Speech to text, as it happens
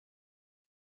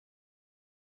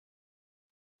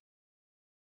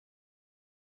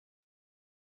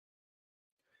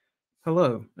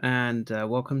Hello, and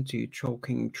welcome to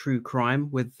Talking True Crime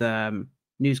with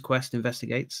NewsQuest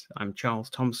Investigates. I'm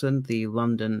Charles Thompson, the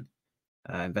London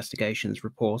investigations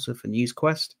reporter for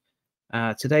NewsQuest.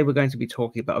 Today we're going to be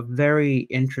talking about a very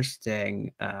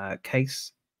interesting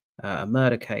case, a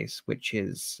murder case, which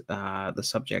is the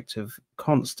subject of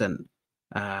constant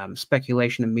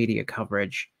speculation and media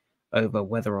coverage over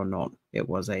whether or not it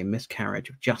was a miscarriage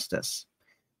of justice.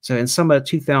 So in summer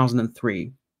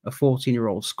 2003, a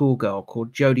 14-year-old schoolgirl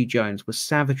called Jodi Jones was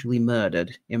savagely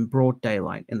murdered in broad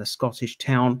daylight in the Scottish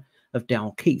town of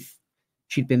Dalkeith.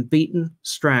 She'd been beaten,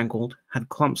 strangled, had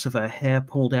clumps of her hair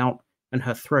pulled out, and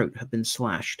her throat had been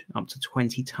slashed up to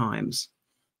 20 times.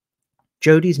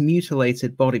 Jodi's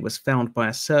mutilated body was found by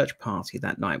a search party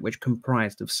that night, which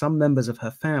comprised of some members of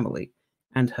her family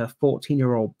and her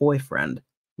 14-year-old boyfriend,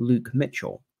 Luke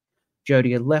Mitchell.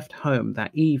 Jodi had left home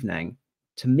that evening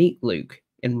to meet Luke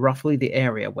in roughly the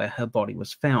area where her body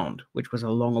was found, which was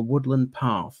along a woodland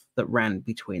path that ran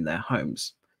between their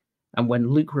homes. And when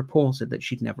Luke reported that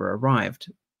she'd never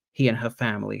arrived, he and her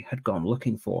family had gone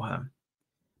looking for her.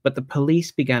 But the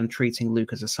police began treating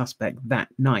Luke as a suspect that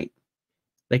night.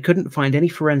 They couldn't find any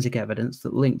forensic evidence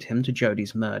that linked him to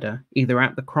Jodi's murder, either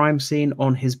at the crime scene,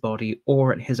 on his body,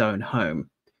 or at his own home.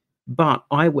 But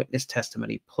eyewitness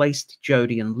testimony placed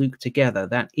Jodi and Luke together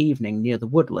that evening near the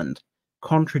woodland,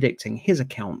 contradicting his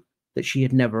account that she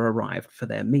had never arrived for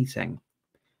their meeting.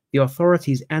 The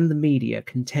authorities and the media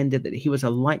contended that he was a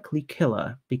likely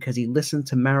killer because he listened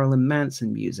to Marilyn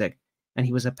Manson music, and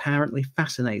he was apparently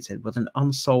fascinated with an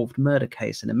unsolved murder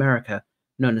case in America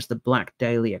known as the Black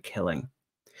Dahlia killing.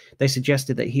 They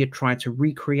suggested that he had tried to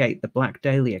recreate the Black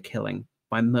Dahlia killing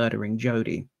by murdering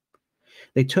Jodi.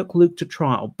 They took Luke to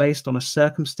trial based on a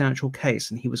circumstantial case,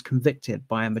 and he was convicted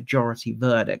by a majority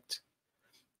verdict.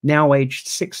 Now aged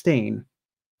 16,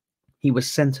 he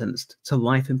was sentenced to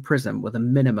life in prison with a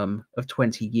minimum of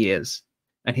 20 years,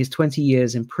 and his 20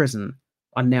 years in prison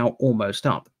are now almost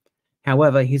up.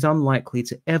 However, he's unlikely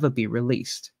to ever be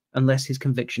released unless his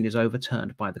conviction is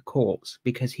overturned by the courts,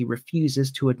 because he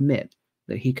refuses to admit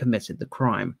that he committed the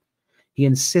crime. He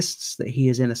insists that he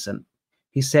is innocent.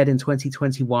 He said in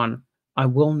 2021, "I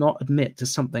will not admit to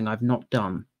something I've not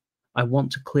done. I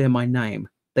want to clear my name.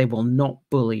 They will not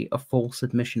bully a false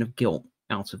admission of guilt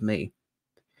out of me."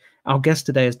 Our guest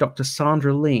today is Dr.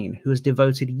 Sandra Lean, who has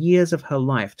devoted years of her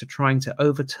life to trying to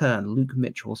overturn Luke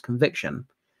Mitchell's conviction.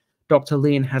 Dr.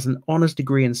 Lean has an honors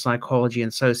degree in psychology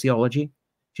and sociology.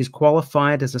 She's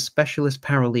qualified as a specialist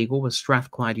paralegal with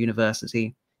Strathclyde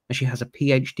University, and she has a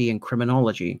PhD in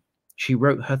criminology. She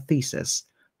wrote her thesis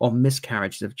on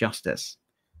miscarriages of justice.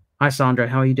 Hi, Sandra.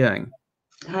 How are you doing?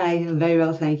 Hi, I'm very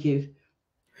well, thank you.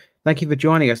 Thank you for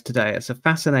joining us today. It's a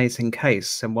fascinating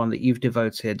case and one that you've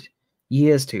devoted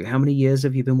years to. How many years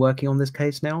have you been working on this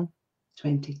case now?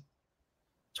 20.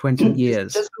 20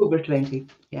 years. Just over 20,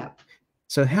 yeah.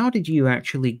 So how did you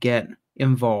actually get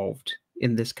involved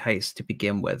in this case to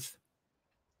begin with?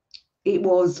 It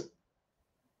was,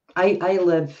 I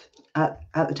live, at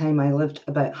the time I lived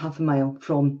about half a mile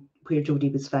from where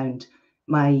Jodi was found.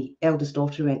 My eldest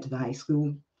daughter went to the high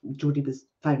school. Jodi was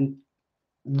found,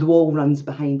 the wall runs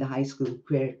behind the high school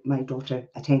where my daughter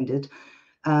attended.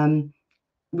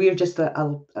 We're just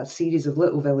a series of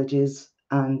little villages,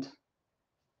 and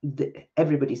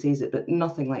everybody says it, but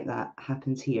nothing like that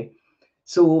happens here.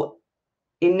 So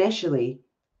initially,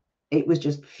 it was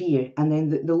just fear, and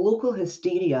then the local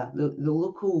hysteria,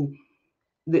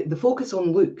 the focus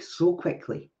on Luke so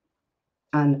quickly,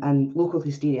 and local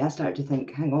hysteria. I started to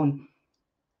think, hang on,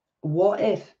 what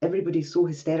if everybody's so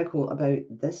hysterical about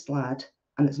this lad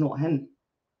and it's not him?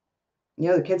 You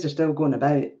know, the kids are still going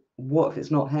about, what if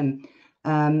it's not him?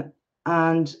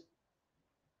 And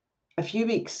a few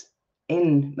weeks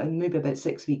in, maybe about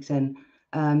 6 weeks in,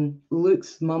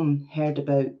 Luke's mum heard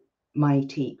about my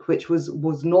take, which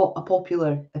was not a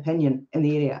popular opinion in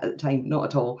the area at the time, not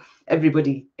at all.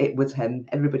 It was him.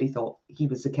 Everybody thought he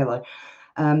was the killer.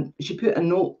 She put a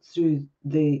note through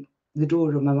the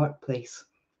door of my workplace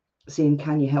saying,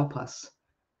 "Can you help us?"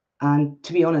 And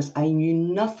to be honest, I knew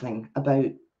nothing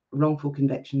about wrongful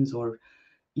convictions or,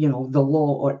 the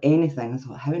law or anything. I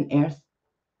thought, how on earth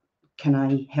can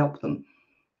I help them?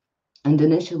 And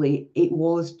initially, it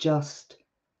was just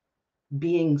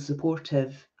being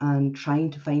supportive and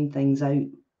trying to find things out.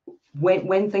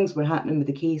 When things were happening with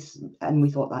the case and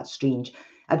we thought that's strange,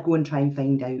 I'd go and try and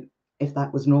find out if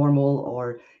that was normal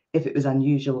or if it was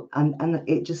unusual. And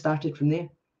it just started from there.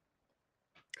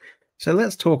 So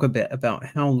let's talk a bit about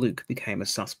how Luke became a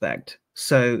suspect.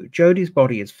 So Jodi's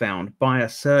body is found by a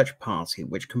search party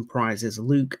which comprises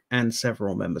Luke and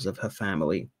several members of her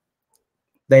family.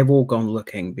 they've all gone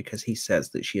looking because he says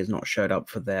that she has not showed up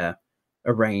for their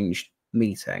arranged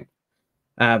meeting.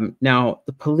 Now,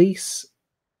 the police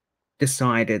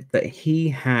decided that he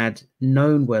had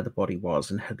known where the body was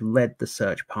and had led the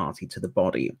search party to the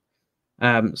body.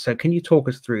 So can you talk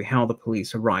us through how the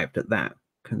police arrived at that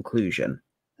conclusion?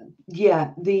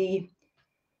 Yeah, the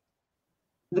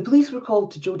police were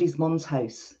called to Jodi's mum's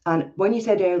house. And when you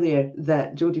said earlier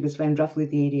that Jodi was found roughly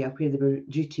the area where they were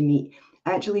due to meet,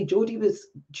 actually Jodi was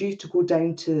due to go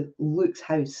down to Luke's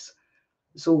house.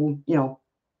 So, you know,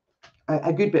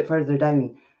 a good bit further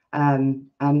down,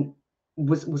 and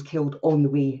was killed on the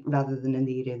way rather than in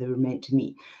the area they were meant to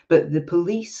meet. But the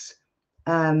police,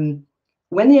 when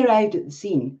they arrived at the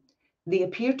scene, they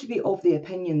appeared to be of the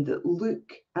opinion that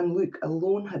Luke and Luke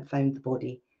alone had found the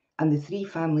body, and the three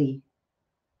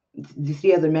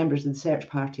other members of the search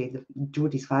party,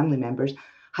 Jodi's family members,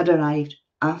 had arrived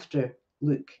after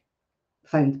Luke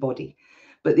found the body.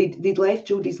 But they'd left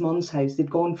Jodi's mum's house.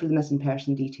 They'd gone for the missing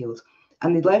person details,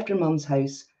 and they'd left her mum's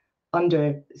house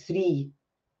under three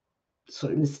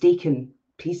sort of mistaken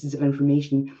pieces of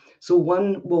information. So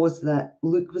one was that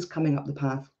Luke was coming up the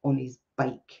path on his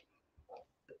bike.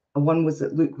 And one was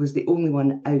that Luke was the only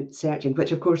one out searching,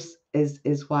 which of course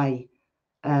is why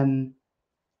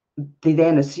they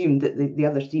then assumed that the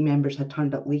other three members had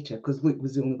turned up later, because Luke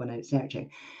was the only one out searching.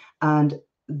 And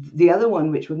the other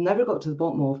one, which we've never got to the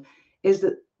bottom of, is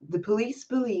that the police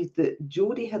believed that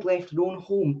Jodi had left her own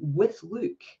home with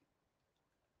Luke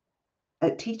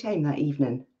at tea time that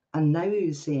evening, and now he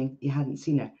was saying he hadn't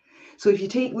seen her. So if you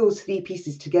take those three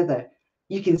pieces together,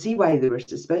 you can see why they were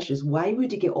suspicious. Why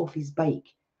would he get off his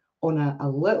bike on a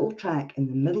little track in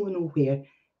the middle of nowhere,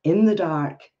 in the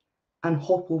dark, and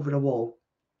hop over a wall?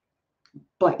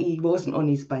 But he wasn't on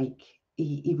his bike.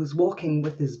 He was walking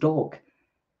with his dog,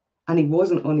 and he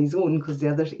wasn't on his own, because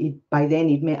by then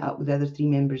he'd met up with the other three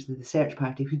members of the search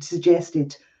party who'd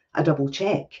suggested a double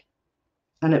check.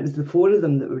 And it was the four of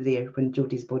them that were there when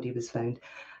Jodi's body was found.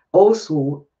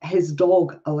 Also, his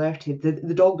dog alerted,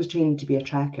 the dog was trained to be a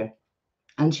tracker,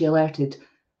 and she alerted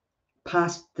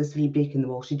past this wee break in the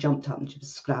wall. She jumped up and she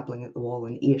was scrabbling at the wall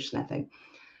and ear sniffing.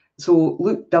 So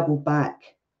Luke doubled back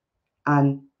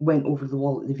and went over the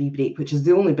wall at the V-break, which is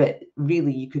the only bit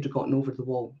really you could have gotten over the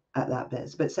wall at that bit.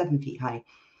 It's about 7 feet high.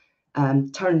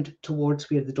 Turned towards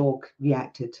where the dog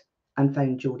reacted and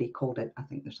found Jodi, called it, I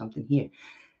think there's something here.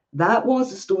 That was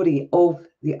the story of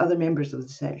the other members of the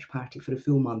search party for a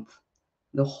full month.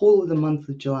 The whole of the month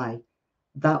of July,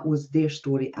 that was their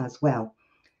story as well.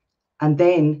 And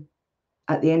then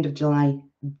at the end of July,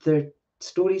 their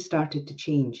story started to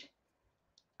change.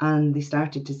 And they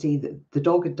started to say that the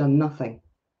dog had done nothing.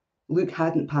 Luke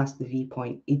hadn't passed the V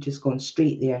point. He'd just gone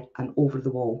straight there and over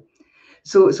the wall.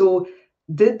 So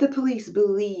did the police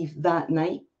believe that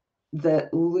night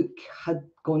that Luke had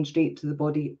gone straight to the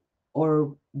body,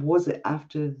 or was it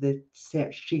after the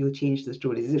search trio changed the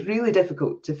stories? It's really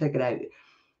difficult to figure out,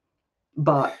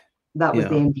 but that was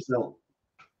the end result.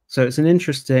 So it's an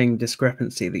interesting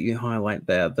discrepancy that you highlight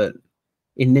there, that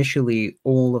initially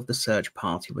all of the search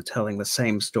party were telling the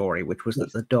same story, which was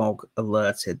that the dog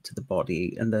alerted to the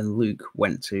body, and then Luke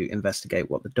went to investigate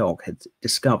what the dog had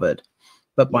discovered.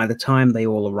 But by the time they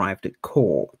all arrived at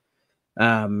court,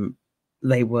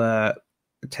 they were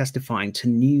testifying to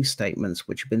new statements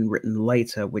which had been written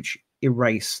later, which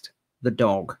erased the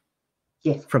dog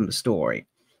from the story.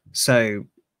 So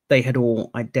they had all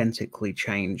identically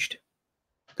changed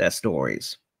their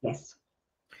stories. Yes.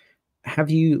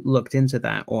 Have you looked into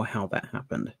that, or how that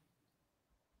happened?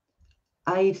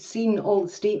 I've seen all the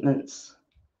statements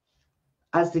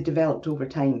as they developed over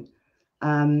time.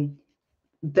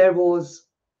 There was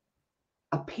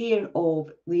a pair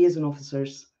of liaison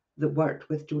officers that worked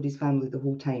with Jodi's family the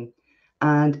whole time.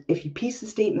 And if you piece the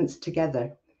statements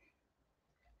together,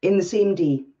 in the same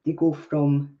day, they go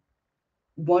from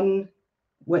one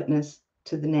witness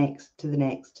to the next, to the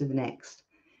next, to the next.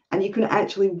 And you can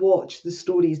actually watch the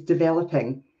stories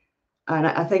developing. And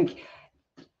I think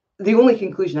the only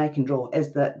conclusion I can draw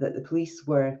is that the police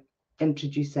were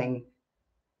introducing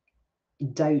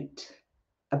doubt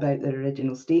about their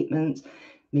original statements,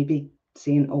 maybe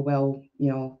saying, oh, well, you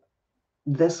know,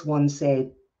 this one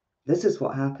said this is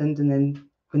what happened, and then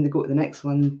when they go to the next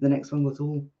one goes,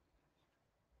 oh,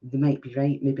 they might be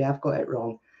right, maybe I've got it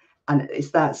wrong. And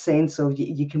it's that sense of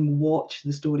you can watch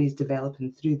the stories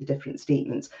developing through the different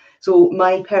statements. So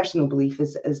my personal belief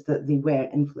is that they were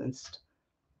influenced.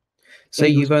 So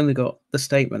you've only got the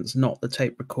statements, not the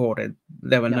tape recorded.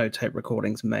 There were no tape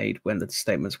recordings made when the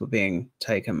statements were being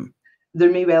taken.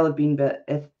 There may well have been, but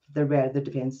if there were, the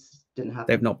defence didn't have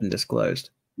They've them. not been disclosed.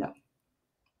 No.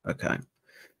 Okay.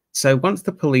 So once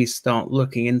the police start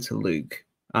looking into Luke,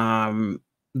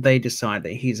 they decide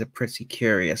that he's a pretty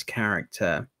curious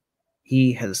character.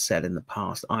 He has said in the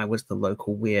past, I was the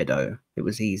local weirdo. It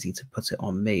was easy to put it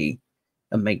on me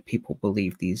and make people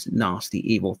believe these nasty,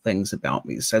 evil things about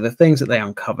me. So the things that they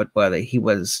uncovered were that he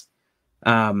was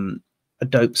a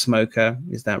dope smoker.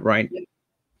 Is that right?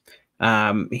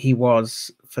 He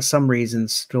was, for some reason,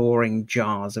 storing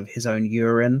jars of his own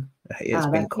urine. It's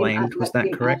been claimed. Was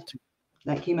that correct?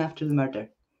 That came after the murder.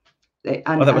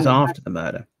 Oh, that was after the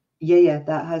murder. Yeah,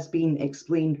 that has been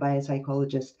explained by a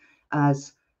psychologist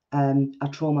as a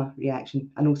trauma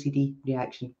reaction, an OCD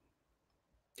reaction.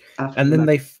 And then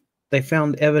they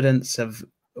found evidence of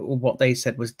what they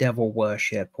said was devil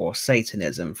worship or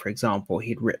Satanism. For example,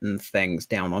 he'd written things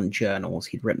down on journals.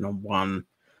 He'd written on one,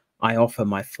 I offer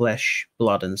my flesh,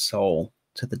 blood, and soul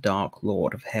to the dark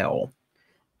lord of hell.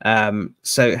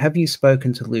 So have you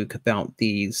spoken to Luke about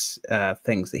these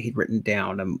things that he'd written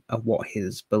down and what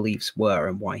his beliefs were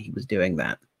and why he was doing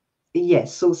that?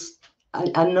 Yes, so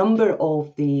a number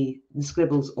of the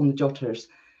scribbles on the jotters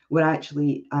were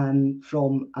actually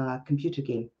from a computer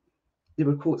game. They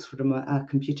were quotes from a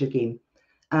computer game.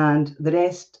 And the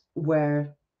rest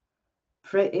were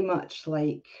pretty much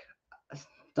like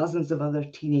dozens of other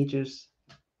teenagers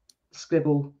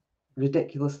scribble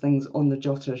ridiculous things on the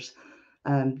jotters.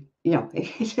 You know,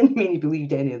 he didn't mean he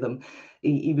believed any of them.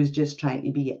 He was just trying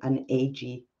to be an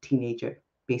edgy teenager,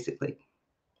 basically.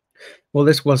 Well,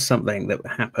 this was something that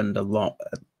happened a lot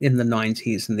in the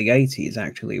 90s and the 80s,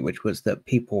 actually, which was that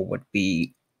people would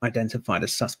be identified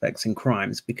as suspects in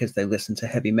crimes because they listened to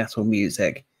heavy metal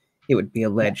music. It would be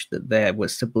alleged that there were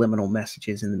subliminal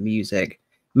messages in the music.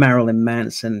 Marilyn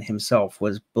Manson himself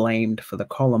was blamed for the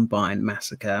Columbine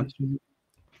massacre.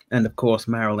 And of course,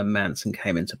 Marilyn Manson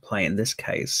came into play in this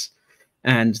case.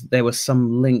 And there was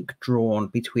some link drawn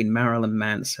between Marilyn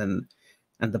Manson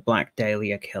and the Black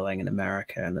Dahlia killing in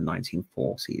America in the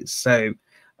 1940s. So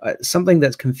something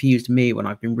that's confused me when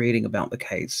I've been reading about the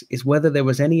case is whether there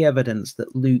was any evidence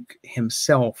that Luke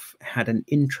himself had an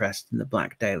interest in the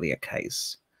Black Dahlia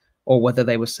case, or whether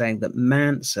they were saying that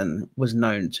Manson was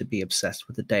known to be obsessed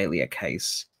with the Dahlia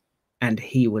case and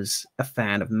he was a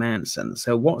fan of Manson.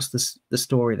 So what's the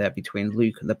story there between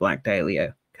Luke and the Black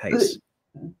Dahlia case?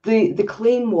 The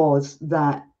claim was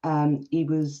that he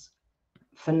was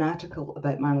fanatical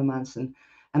about Marilyn Manson,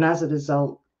 and as a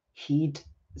result, he'd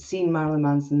seen Marilyn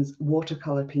Manson's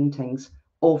watercolor paintings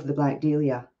of the Black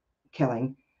Dahlia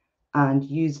killing and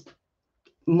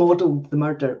modeled the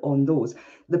murder on those.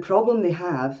 The problem they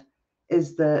have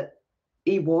is that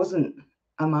he wasn't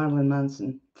a Marilyn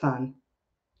Manson fan,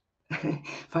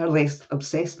 far less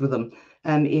obsessed with him.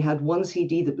 He had one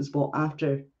CD that was bought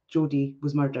after Jodi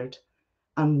was murdered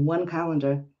and one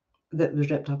calendar that was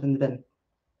ripped up in the bin.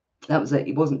 That was it.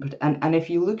 He wasn't. And if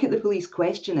you look at the police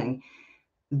questioning,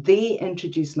 they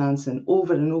introduce Manson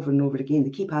over and over and over again. They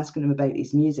keep asking him about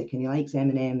his music, and he likes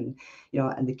Eminem, and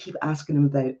and they keep asking him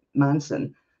about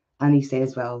Manson, and he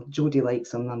says, "Well, Jodi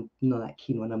likes him. I'm not that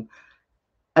keen on him,"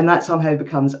 and that somehow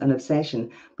becomes an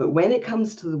obsession. But when it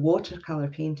comes to the watercolor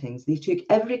paintings, they took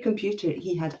every computer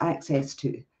he had access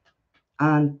to,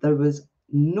 and there was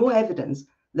no evidence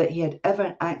that he had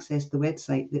ever accessed the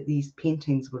website that these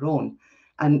paintings were on.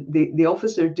 And the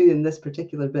officer doing this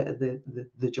particular bit of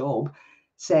the job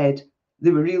said they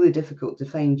were really difficult to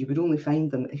find. You would only find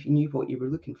them if you knew what you were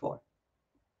looking for.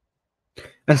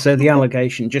 And so the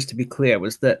allegation, just to be clear,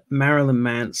 was that Marilyn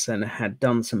Manson had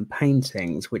done some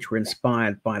paintings which were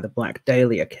inspired by the Black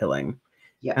Dahlia killing,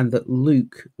 and that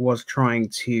Luke was trying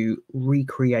to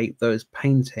recreate those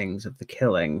paintings of the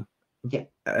killing,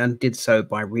 and did so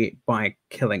by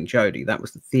killing Jodi. That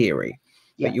was the theory.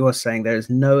 But you're saying there is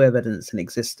no evidence in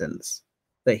existence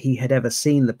that he had ever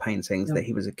seen the paintings that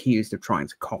he was accused of trying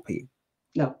to copy.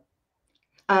 No.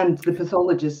 And the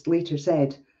pathologist later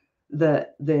said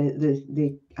that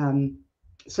the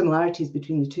similarities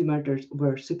between the two murders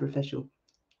were superficial,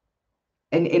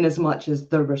 in as much as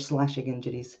there were slashing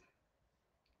injuries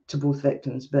to both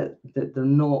victims, but that they're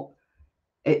not.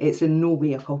 It's in no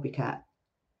way a copycat.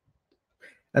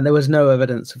 And there was no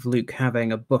evidence of Luke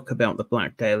having a book about the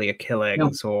Black Dahlia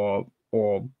killings, or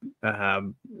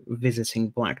visiting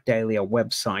Black Dahlia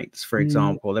websites, for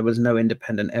example. There was no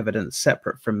independent evidence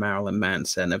separate from Marilyn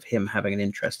Manson of him having an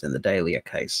interest in the Dahlia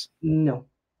case. No.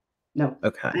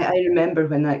 Okay. I remember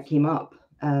when that came up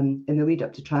in the lead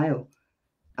up to trial,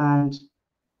 and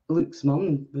Luke's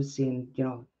mum was saying,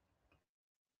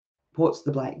 what's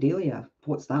the Black Dahlia?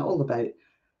 What's that all about?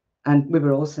 And we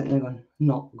were all sitting there going,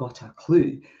 not got a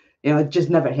clue. I'd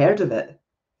just never heard of it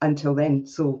until then.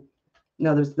 So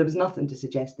no, there was nothing to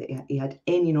suggest that he had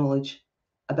any knowledge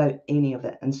about any of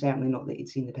it, and certainly not that he'd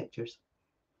seen the pictures.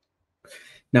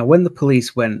 Now, when the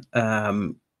police went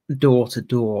door to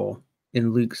door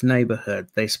in Luke's neighborhood,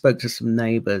 they spoke to some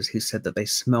neighbors who said that they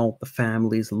smelled the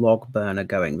family's log burner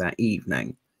going that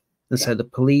evening. And so the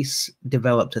police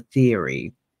developed a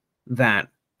theory that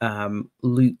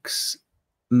Luke's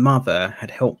mother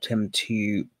had helped him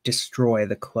to destroy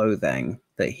the clothing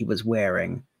that he was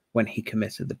wearing when he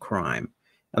committed the crime.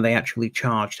 And they actually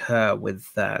charged her with,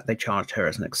 they charged her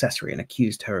as an accessory and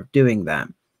accused her of doing that.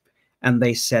 And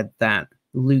they said that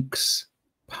Luke's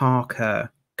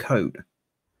Parker coat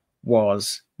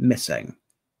was missing.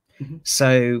 Mm-hmm.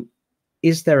 So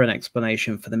is there an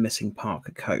explanation for the missing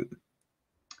Parker coat?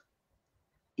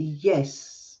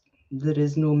 Yes, there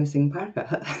is no missing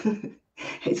Parker.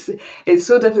 It's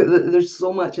so difficult. There's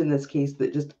so much in this case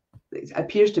that just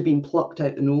appears to have been plucked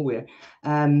out of nowhere.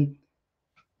 When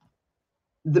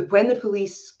the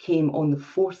police came on the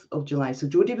 4th of July, so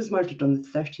Jodi was murdered on the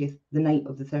 30th, the night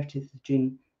of the 30th of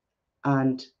June,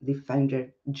 and they found her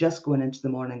just going into the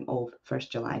morning of 1st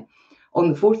July.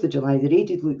 On the 4th of July, they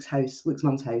raided Luke's house, Luke's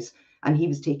mum's house, and he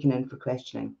was taken in for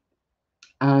questioning.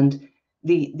 And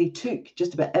they took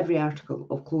just about every article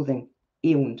of clothing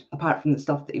he owned, apart from the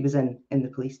stuff that he was in the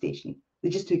police station. They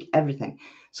just took everything.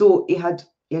 So he had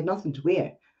nothing to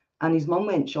wear. And his mum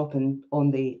went shopping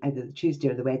on either the Tuesday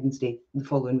or the Wednesday the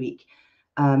following week.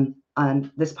 And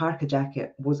this Parker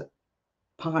jacket was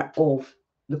part of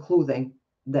the clothing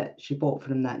that she bought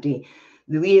for him that day.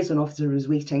 The liaison officer was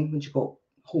waiting when she got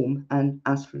home and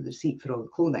asked for the receipt for all the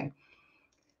clothing.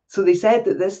 So they said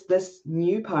that this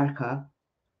new Parker,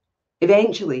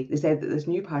 eventually they said that this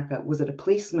new Parker was a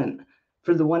replacement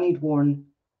for the one he'd worn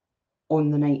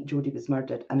on the night Jodi was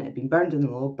murdered, and it had been burned in the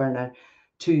log burner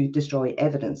to destroy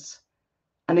evidence.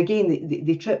 And again,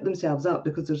 they tripped themselves up,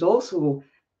 because there's also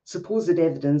supposed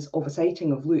evidence of a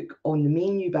sighting of Luke on the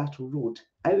main New Battle Road,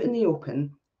 out in the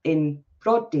open, in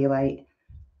broad daylight,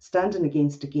 standing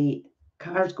against a gate,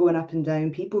 cars going up and down,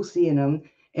 people seeing him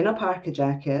in a Parker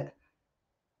jacket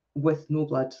with no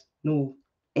blood, no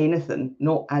anything,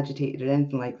 not agitated or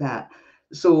anything like that.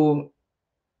 So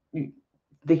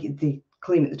the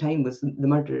claim at the time was the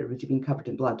murderer would have been covered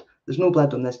in blood. There's no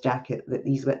blood on this jacket that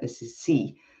these witnesses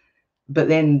see. But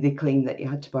then they claim that you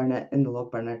had to burn it in the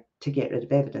log burner to get rid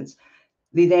of evidence.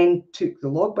 They then took the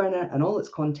log burner and all its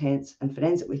contents and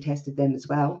forensically tested them as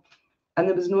well. And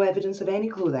there was no evidence of any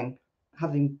clothing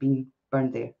having been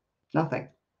burned there. Nothing.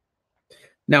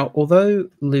 Now, although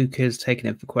Luke is taken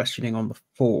in for questioning on the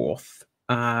 4th,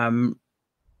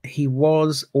 he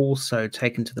was also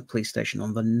taken to the police station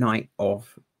on the night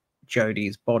of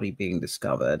Jodi's body being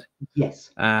discovered.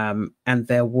 Yes. And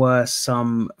there were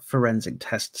some forensic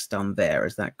tests done there.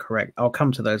 Is that correct? I'll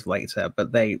come to those later.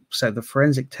 But so the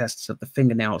forensic tests of the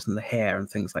fingernails and the hair and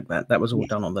things like that, that was all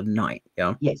done on the night.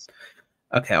 Yeah. Yes.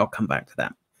 Okay, I'll come back to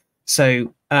that.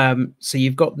 So, so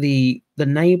you've got the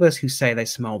neighbors who say they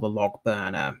smell the log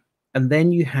burner. And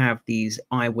then you have these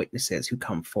eyewitnesses who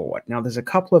come forward. Now, there's a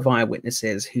couple of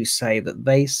eyewitnesses who say that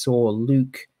they saw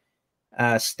Luke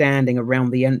standing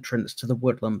around the entrance to the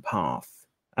woodland path.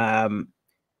 I'm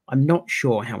not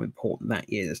sure how important that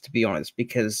is, to be honest,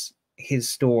 because his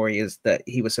story is that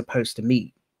he was supposed to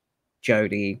meet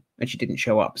Jodi and she didn't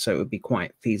show up, so it would be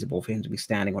quite feasible for him to be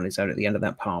standing on his own at the end of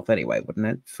that path anyway, wouldn't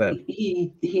it?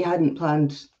 He hadn't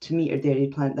planned to meet her there. He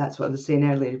planned, that's what I was saying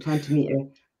earlier, he planned to meet her.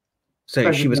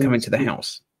 So she was coming to the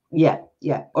house. Yeah,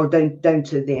 or down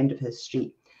to the end of his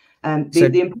street.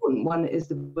 The important one is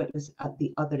the witness at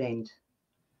the other end,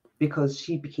 because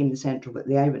she became the central, but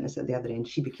the eyewitness at the other end,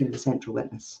 she became the central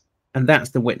witness. And that's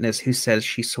the witness who says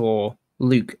she saw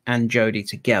Luke and Jodi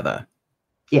together.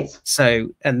 Yes. So,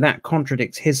 and that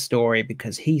contradicts his story,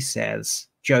 because he says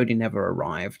Jodi never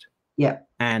arrived. Yeah.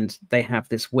 And they have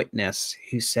this witness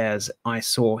who says, I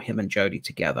saw him and Jodi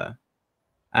together.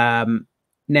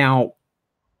 Now,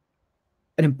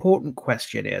 an important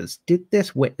question is, did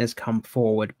this witness come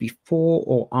forward before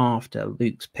or after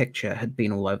Luke's picture had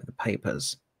been all over the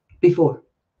papers? Before.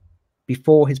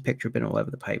 Before his picture had been all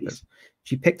over the papers. Yes.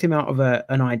 She picked him out of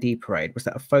an ID parade. Was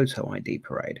that a photo ID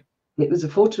parade? It was a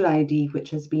photo ID which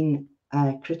has been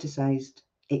criticised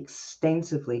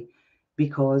extensively,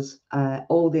 because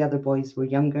all the other boys were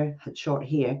younger, had short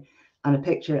hair, and a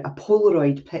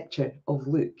Polaroid picture of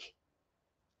Luke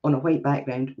on a white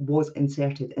background was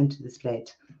inserted into the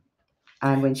spread.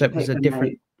 And when so it was a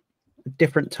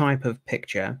different type of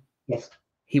picture. Yes.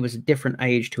 He was a different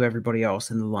age to everybody else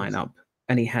in the lineup,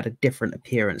 and he had a different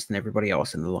appearance than everybody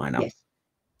else in the lineup. Yes.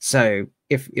 So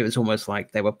if it was almost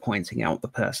like they were pointing out the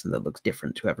person that looks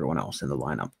different to everyone else in the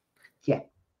lineup. Yeah.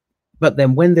 But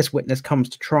then when this witness comes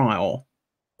to trial,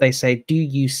 they say, do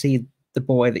you see the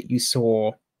boy that you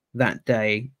saw that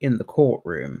day in the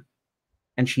courtroom?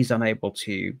 And she's unable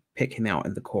to pick him out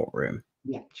in the courtroom.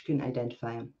 Yeah, she couldn't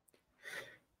identify him.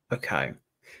 Okay.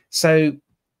 So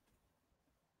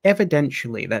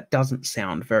evidentially, that doesn't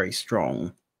sound very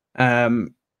strong.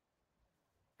 And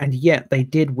yet they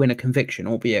did win a conviction,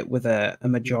 albeit with a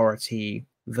majority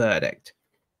verdict.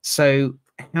 So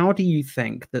how do you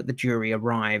think that the jury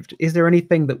arrived? Is there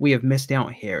anything that we have missed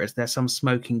out here? Is there some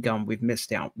smoking gun we've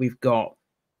missed out?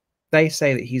 They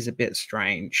say that he's a bit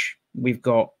strange. We've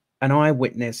got an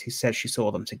eyewitness who says she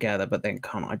saw them together, but then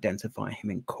can't identify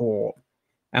him in court.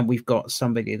 And we've got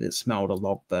somebody that smelled a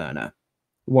log burner.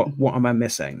 What am I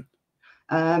missing?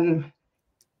 They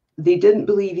didn't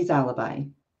believe his alibi.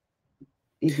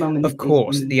 His mum and of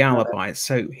course, his the brother. alibi.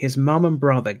 So his mum and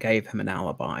brother gave him an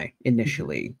alibi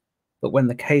initially, but when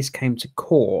the case came to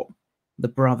court, the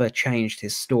brother changed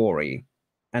his story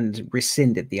and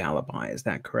rescinded the alibi. Is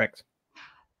that correct?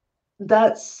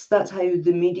 That's how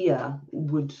the media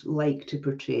would like to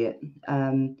portray it.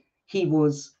 He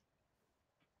was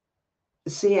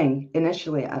saying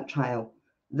initially at trial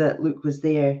that Luke was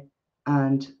there,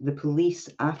 and the police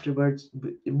afterwards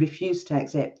refused to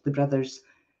accept the brother's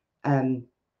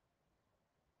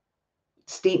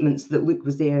statements that Luke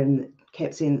was there, and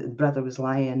kept saying that the brother was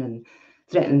lying and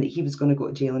threatening that he was going to go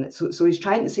to jail. And so he's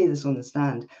trying to say this on the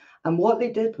stand. And what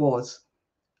they did was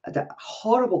a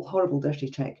horrible, horrible, dirty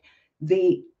trick.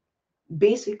 They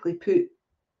basically put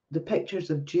the pictures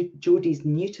of Jodi's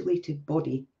mutilated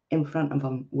body in front of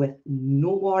him with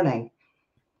no warning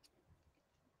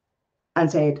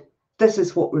and said, this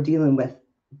is what we're dealing with.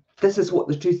 This is what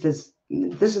the truth is.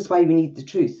 This is why we need the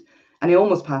truth. And he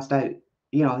almost passed out.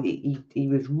 You know, he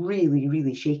was really,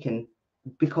 really shaken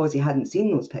because he hadn't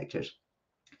seen those pictures.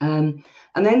 And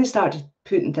then they started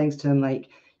putting things to him like,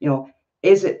 you know,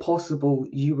 is it possible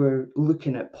you were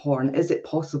looking at porn? Is it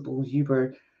possible you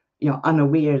were, you know,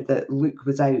 unaware that Luke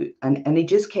was out? And he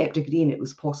just kept agreeing it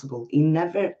was possible. He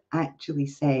never actually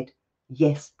said,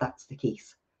 yes, that's the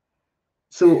case.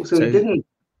 So he didn't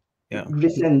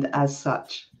rescind as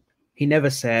such. He never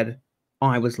said,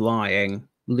 I was lying,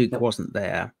 Luke wasn't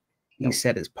there. He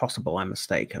said it's possible I'm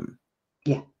mistaken.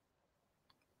 Yeah.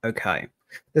 Okay.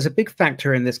 There's a big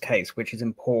factor in this case which is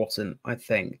important, I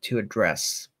think, to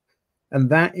address. And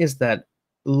that is that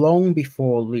long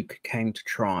before Luke came to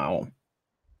trial,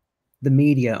 the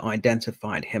media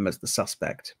identified him as the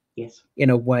suspect. Yes. In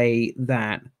a way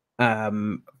that,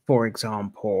 for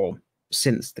example,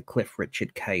 since the Cliff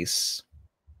Richard case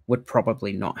would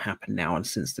probably not happen now, and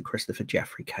since the Christopher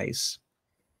Jeffrey case.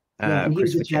 And he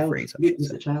was a child. Luke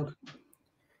was a child.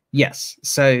 Yes.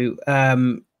 So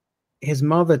his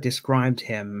mother described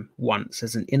him once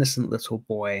as an innocent little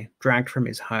boy dragged from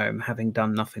his home, having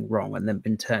done nothing wrong, and then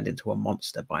been turned into a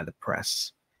monster by the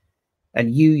press.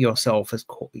 And you yourself,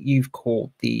 you've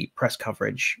called the press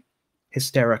coverage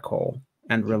hysterical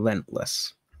and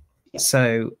relentless. Yeah.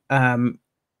 So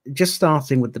just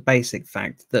starting with the basic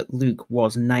fact that Luke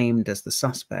was named as the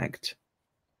suspect,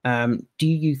 do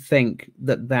you think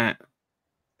that that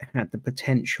had the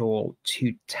potential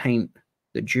to taint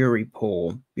the jury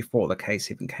pool before the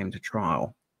case even came to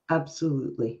trial?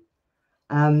 Absolutely.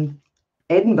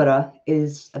 Edinburgh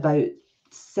is about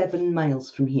 7 miles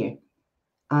from here,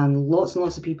 and lots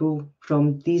of people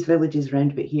from these villages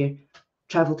around about here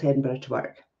travel to Edinburgh to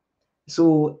work.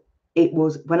 So it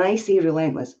was, when I say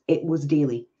relentless, it was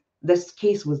daily. This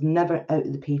case was never out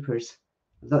of the papers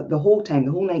the whole time,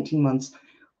 the whole 19 months,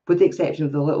 with the exception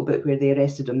of the little bit where they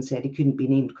arrested him and said he couldn't be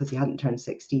named because he hadn't turned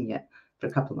 16 yet for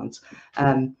a couple of months.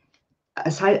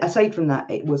 Aside from that,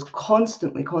 it was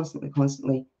constantly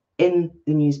in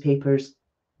the newspapers,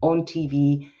 on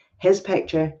TV, his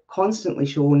picture constantly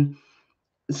shown.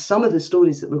 Some of the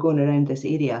stories that were going around this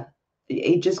area,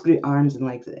 it just grew arms and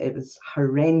legs. It was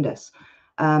horrendous.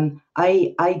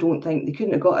 I don't think they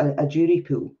couldn't have got a jury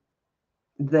pool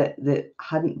that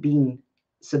hadn't been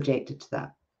subjected to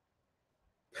that.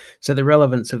 So the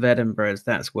relevance of Edinburgh is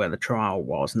that's where the trial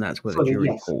was, and that's where the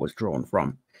jury pool was drawn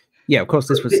from. Yeah, of course,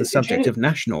 this was the subject of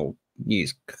national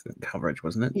news coverage,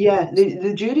 wasn't it? Yeah,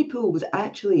 the jury pool was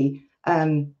actually,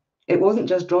 it wasn't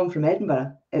just drawn from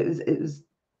Edinburgh. It was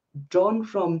drawn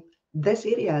from this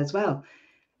area as well.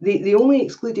 They only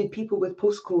excluded people with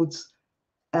postcodes,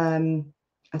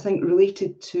 I think,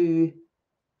 related to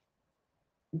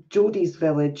Jodi's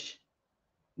village,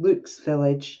 Luke's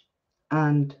village,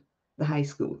 and the high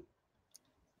school.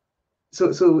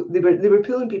 So they were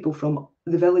pulling people from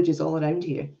the villages all around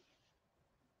here.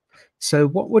 So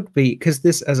what would be, because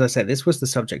this, as I said, this was the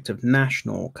subject of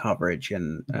national coverage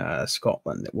in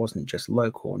Scotland. It wasn't just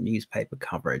local newspaper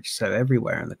coverage. So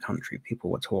everywhere in the country, people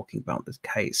were talking about this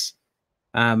case.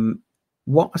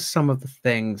 What are some of the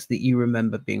things that you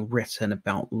remember being written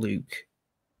about Luke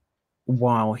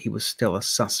while he was still a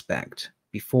suspect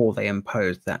before they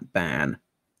imposed that ban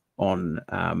on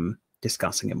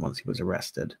discussing him once he was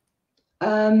arrested?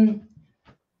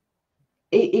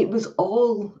 It was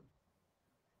all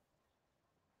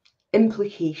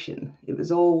implication. It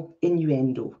was all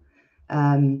innuendo.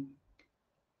 I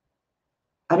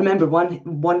remember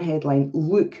one headline: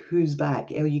 "Luke, who's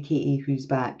back?" Luke, who's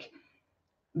back?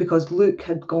 Because Luke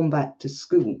had gone back to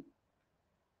school,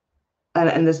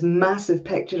 and this massive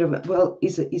picture of it. Well,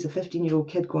 he's a 15-year-old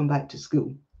kid going back to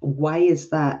school. Why is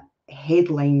that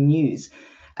headline news?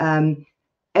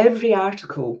 Every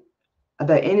article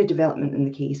about any development in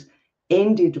the case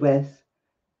ended with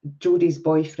Jodi's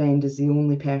boyfriend is the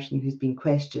only person who's been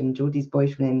questioned. Jodi's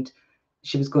boyfriend,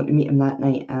 she was going to meet him that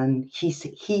night, and he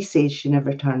says she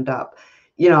never turned up.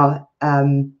 You know,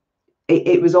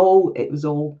 it was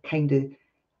all kind of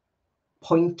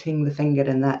pointing the finger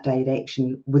in that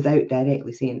direction without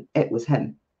directly saying it was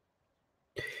him.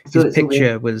 So his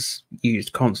picture was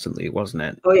used constantly, wasn't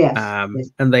it? Oh yes,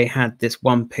 yes. And they had this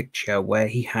one picture where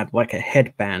he had like a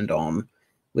headband on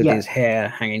with his hair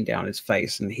hanging down his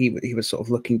face, and he was sort of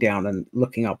looking down and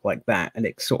looking up like that, and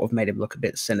it sort of made him look a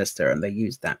bit sinister, and they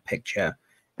used that picture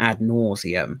ad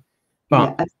nauseum.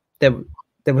 But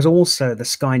there was also the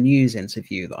Sky News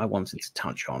interview that I wanted to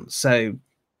touch on. So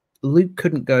Luke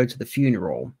couldn't go to the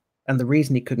funeral, and the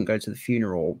reason he couldn't go to the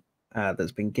funeral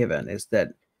that's been given is that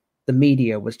the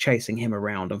media was chasing him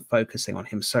around and focusing on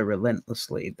him so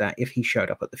relentlessly that if he showed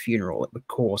up at the funeral, it would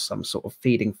cause some sort of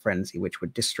feeding frenzy, which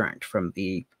would distract from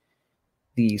the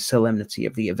solemnity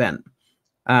of the event.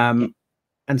 And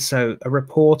so a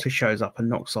reporter shows up and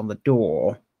knocks on the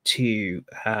door to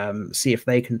see if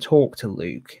they can talk to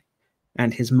Luke.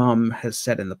 And his mum has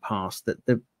said in the past that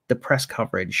the press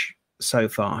coverage so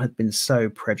far had been so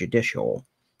prejudicial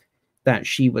that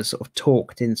she was sort of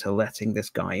talked into letting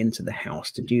this guy into the house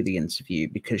to do the interview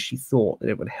because she thought that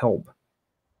it would help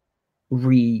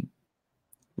rewrite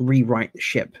the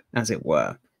ship, as it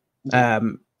were. But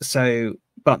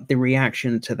the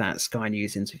reaction to that Sky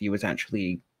News interview was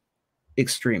actually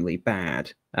extremely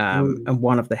bad. And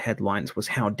one of the headlines was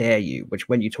 "How dare you?" Which,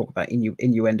 when you talk about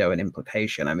innuendo and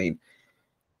implication, I mean,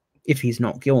 if he's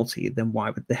not guilty, then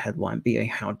why would the headline be a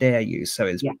 "How dare you?" So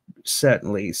it's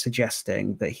certainly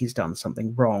suggesting that he's done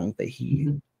something wrong, that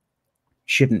he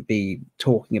shouldn't be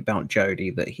talking about Jodi,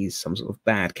 that he's some sort of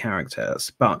bad character.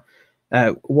 But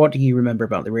what do you remember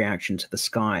about the reaction to the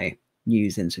Sky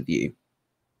News interview?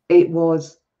 It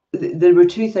was, there were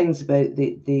two things about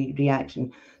the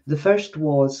reaction. The first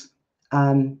was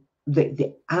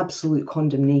the absolute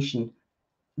condemnation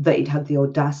that he'd had the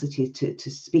audacity to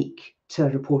speak to a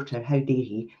reporter. How dare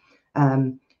he?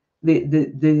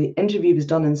 The interview was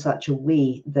done in such a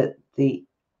way that the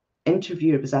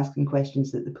interviewer was asking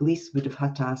questions that the police would have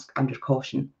had to ask under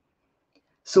caution.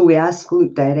 So we asked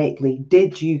Luke directly,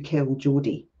 "Did you kill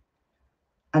Jodi?"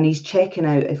 And he's checking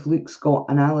out if Luke's got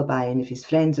an alibi and if his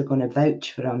friends are going to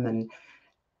vouch for him.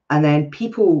 And then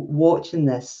people watching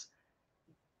this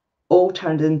all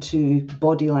turned into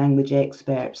body language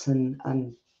experts and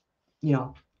you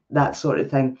know, that sort of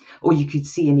thing. Or you could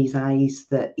see in his eyes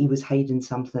that he was hiding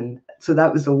something. So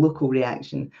that was a local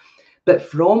reaction. But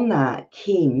from that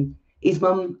came, his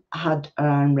mum had her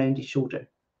arm around his shoulder.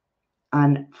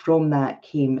 And from that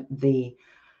came the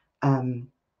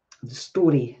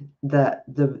story that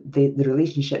the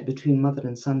relationship between mother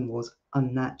and son was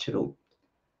unnatural.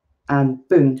 And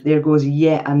boom, there goes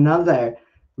yet another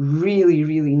really,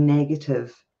 really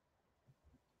negative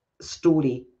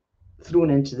story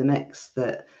thrown into the mix.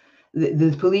 That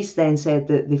the police then said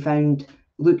that they found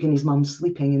Luke and his mum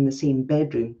sleeping in the same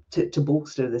bedroom to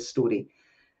bolster this story.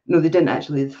 No, they didn't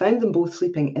actually. They found them both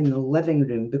sleeping in the living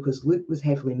room because Luke was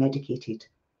heavily medicated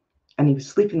and he was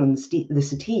sleeping on the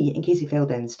settee in case he fell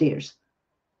down the stairs.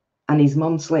 And his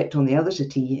mum slept on the other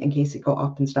settee in case he got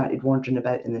up and started wandering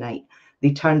about in the night.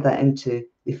 They turned that into,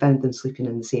 they found them sleeping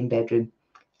in the same bedroom.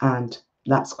 And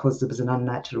that's because there was an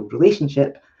unnatural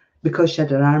relationship, because she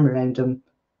had her arm around him,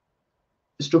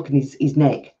 stroking his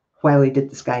neck while he did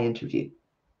the Sky interview.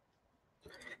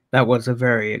 That was a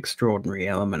very extraordinary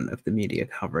element of the media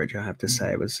coverage, I have to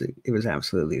say. It was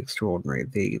absolutely extraordinary,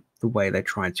 the way they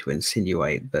tried to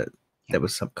insinuate that there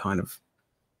was some kind of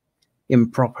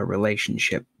improper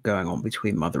relationship going on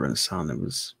between mother and son. It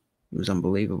was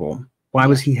unbelievable. Why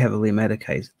was he heavily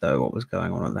medicated, though? What was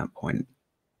going on at that point?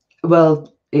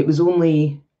 Well, it was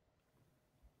only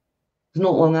was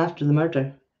not long after the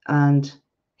murder, and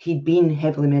he'd been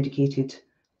heavily medicated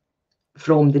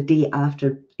from the day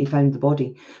after he found the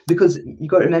body. Because you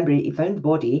got to remember, he found the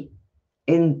body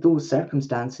in those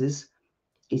circumstances.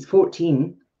 He's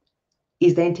 14.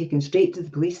 He's then taken straight to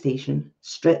the police station,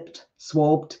 stripped,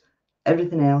 swabbed,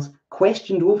 everything else,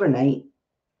 questioned overnight,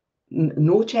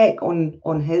 no check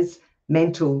on his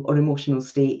mental or emotional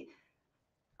state,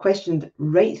 questioned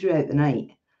right throughout the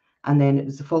night. And then it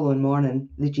was the following morning,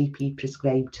 the GP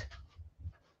prescribed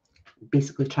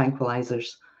basically tranquilizers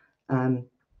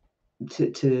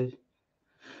to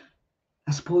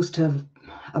I suppose, to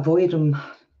avoid him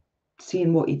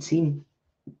seeing what he'd seen,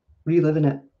 reliving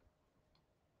it.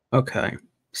 Okay,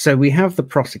 so we have the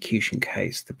prosecution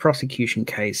case. The prosecution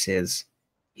case is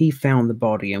he found the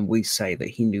body and we say that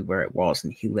he knew where it was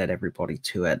and he led everybody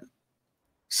to it.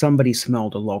 Somebody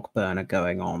smelled a log burner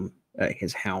going on at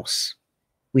his house.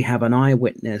 We have an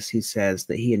eyewitness who says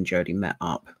that he and Jodi met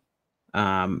up,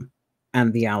 and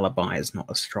the alibi is not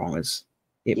as strong as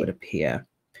it would appear.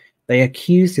 They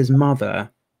accused his mother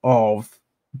of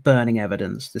burning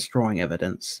evidence, destroying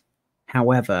evidence.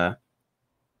 However,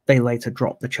 they later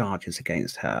dropped the charges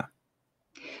against her.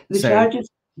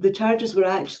 The charges were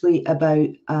actually about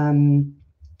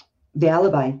the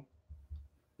alibi,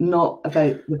 not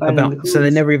about the burning the clothes. So they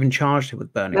never even charged her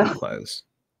with burning the clothes?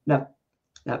 No.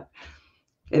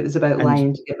 It was about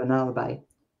lying to give an alibi.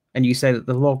 And you say that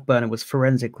the log burner was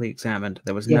forensically examined.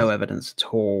 There was no evidence at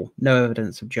all. No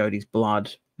evidence of Jodi's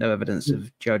blood. No evidence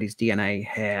of Jodi's DNA,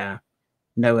 hair.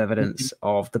 No evidence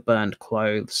of the burned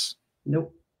clothes.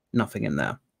 Nope. Nothing in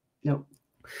there. Nope.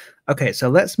 Okay, so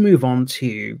let's move on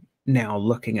to now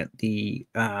looking at the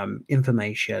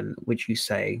information which you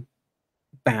say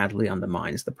badly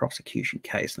undermines the prosecution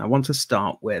case. And I want to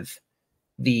start with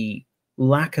the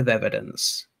lack of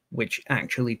evidence which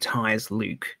actually ties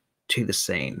Luke to the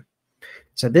scene.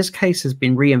 So this case has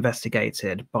been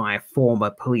reinvestigated by former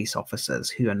police officers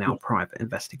who are now private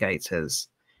investigators.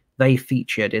 They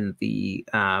featured in the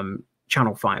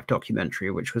Channel 5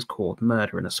 documentary, which was called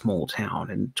Murder in a Small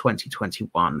Town in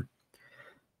 2021.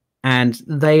 And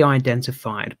they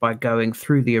identified, by going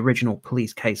through the original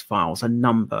police case files, a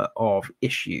number of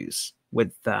issues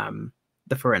with the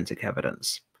forensic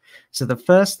evidence. So the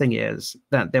first thing is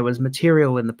that there was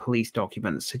material in the police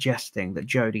documents suggesting that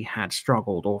Jodi had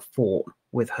struggled or fought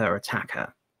with her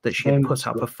attacker, that she had put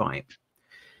up a fight.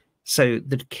 So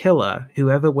the killer,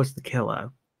 whoever was the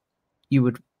killer, you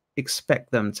would expect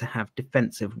them to have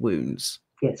defensive wounds.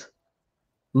 Yes.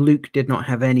 Luke did not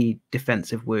have any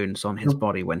defensive wounds on his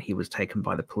body when he was taken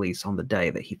by the police on the day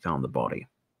that he found the body.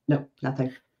 No,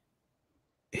 nothing.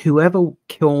 Whoever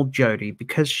killed Jodi,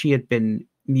 because she had been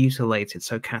mutilated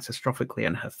so catastrophically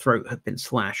and her throat had been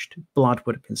slashed, blood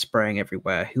would have been spraying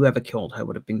everywhere. Whoever killed her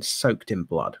would have been soaked in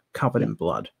blood, covered in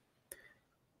blood.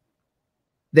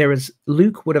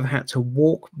 Luke would have had to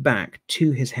walk back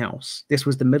to his house. This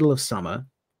was the middle of summer.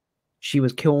 She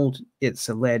was killed, it's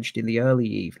alleged, in the early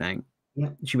evening.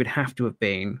 She would have to have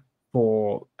been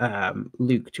for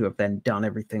Luke to have then done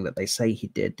everything that they say he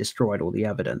did, destroyed all the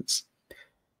evidence.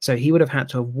 So he would have had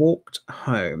to have walked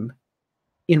home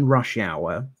in rush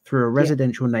hour through a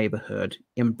residential neighborhood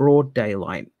in broad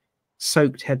daylight,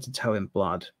 soaked head to toe in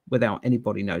blood without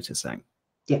anybody noticing.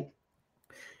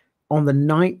 On the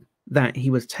night that he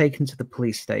was taken to the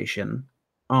police station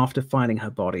after finding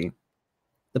her body,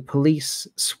 the police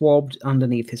swabbed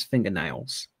underneath his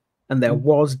fingernails, and there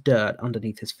was dirt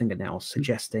underneath his fingernails,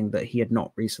 suggesting that he had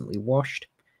not recently washed,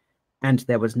 and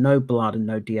there was no blood and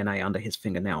no DNA under his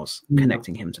fingernails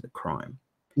connecting him to the crime.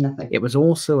 Nothing. It was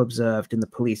also observed in the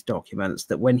police documents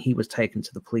that when he was taken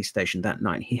to the police station that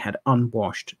night, he had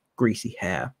unwashed, greasy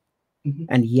hair.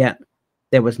 And yet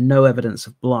there was no evidence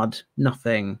of blood,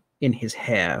 nothing in his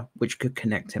hair which could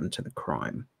connect him to the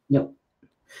crime. Nope.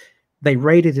 They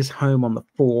raided his home on the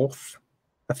 4th.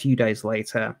 A few days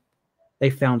later, they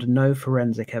found no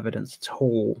forensic evidence at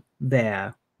all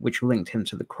there which linked him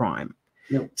to the crime.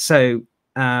 Nope. So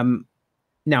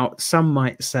now some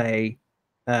might say,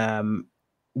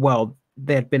 well,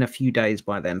 there'd been a few days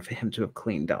by then for him to have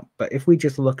cleaned up. But if we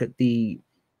just look at the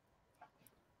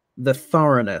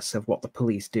thoroughness of what the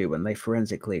police do when they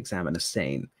forensically examine a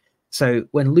scene. So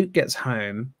when Luke gets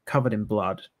home covered in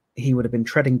blood, he would have been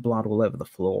treading blood all over the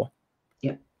floor.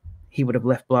 He would have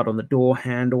left blood on the door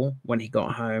handle when he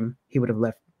got home. He would have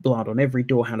left blood on every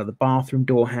door handle, the bathroom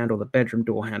door handle, the bedroom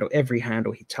door handle, every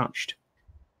handle he touched.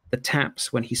 The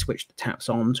taps, when he switched the taps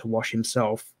on to wash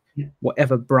himself,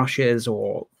 whatever brushes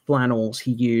or flannels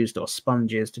he used or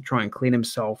sponges to try and clean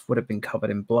himself would have been covered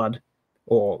in blood,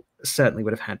 or certainly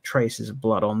would have had traces of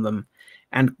blood on them.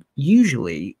 And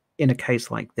usually in a case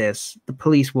like this, the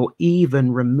police will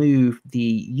even remove the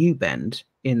U-bend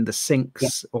in the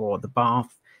sinks or the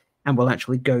bath, and will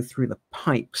actually go through the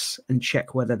pipes and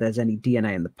check whether there's any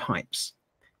DNA in the pipes.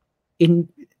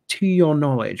 To your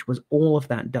knowledge, was all of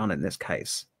that done in this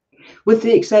case? With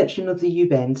the exception of the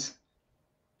U-bends.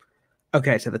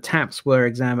 Okay, so the taps were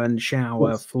examined,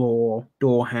 shower, floor,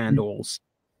 door handles.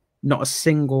 Not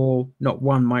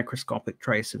one microscopic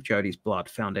trace of Jodi's blood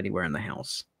found anywhere in the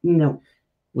house. No.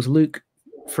 Was Luke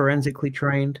forensically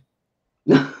trained?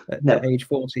 No. At age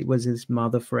 40, was his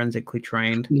mother forensically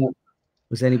trained? No.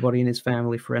 Was anybody in his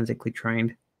family forensically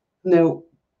trained? No.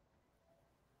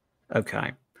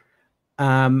 Okay.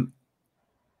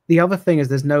 The other thing is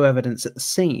there's no evidence at the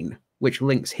scene which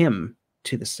links him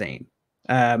to the scene.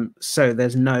 So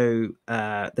there's none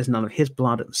of his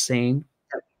blood at the scene.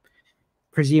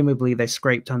 Presumably they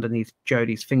scraped underneath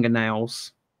Jodi's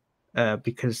fingernails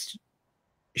because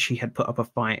she had put up a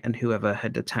fight and whoever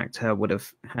had attacked her would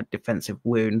have had defensive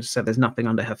wounds. So there's nothing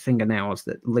under her fingernails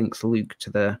that links Luke to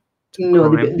the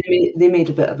crime. They made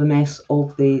a bit of a mess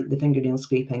of the fingernail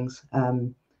scrapings.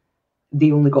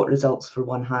 They only got results for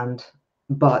one hand,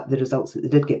 but the results that they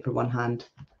did get for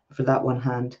that one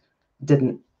hand,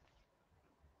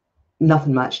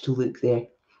 nothing matched to Luke there.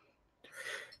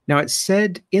 Now, it's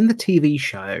said in the TV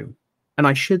show, and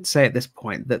I should say at this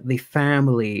point that the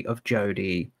family of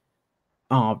Jodi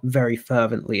are very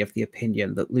fervently of the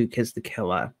opinion that Luke is the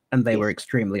killer, and they were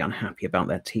extremely unhappy about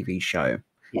their TV show.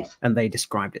 Yes. And they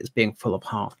described it as being full of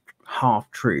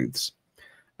half-truths.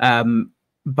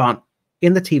 But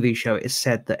in the TV show, it's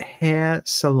said that hair,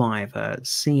 saliva,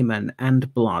 semen,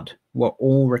 and blood were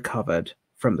all recovered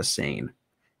from the scene,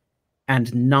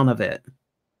 and none of it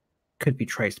could be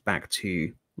traced back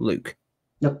to Luke.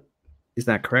 Nope. Is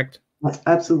that correct? That's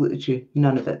absolutely true.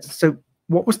 None of it. So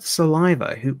what was the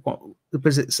saliva?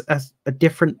 Was it a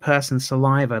different person's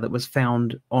saliva that was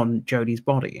found on Jodi's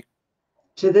body?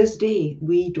 To this day,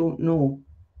 we don't know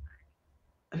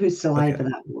whose saliva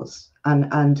that was.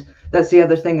 And that's the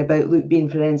other thing about Luke being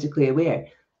forensically aware.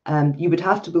 You would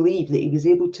have to believe that he was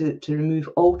able to remove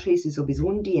all traces of his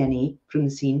own DNA from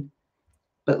the scene,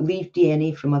 but leave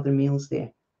DNA from other males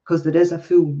there, because there is a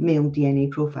full male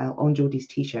DNA profile on Jodi's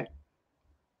t-shirt.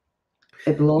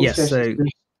 It belongs to her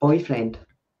sister's boyfriend.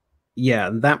 Yeah,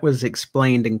 that was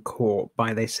explained in court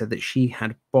they said that she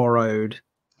had borrowed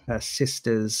her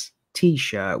sister's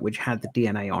t-shirt, which had the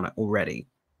DNA on it already.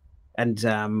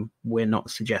 And we're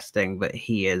not suggesting that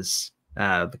he is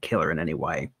the killer in any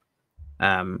way.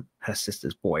 Her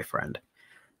sister's boyfriend.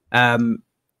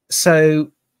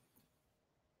 So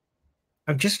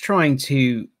I'm just trying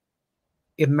to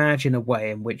imagine a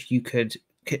way in which you could.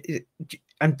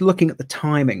 I'm looking at the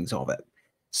timings of it.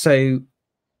 So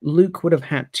Luke would have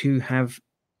had to have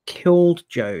killed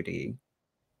Jodi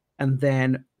and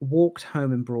then walked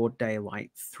home in broad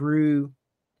daylight through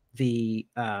the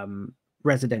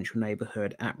residential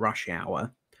neighborhood at rush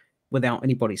hour without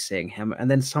anybody seeing him, and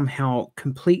then somehow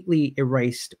completely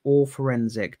erased all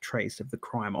forensic trace of the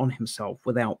crime on himself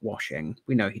without washing.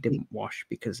 We know he didn't wash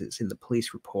because it's in the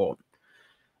police report.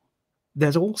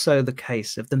 There's also the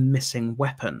case of the missing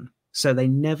weapon. So they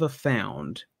never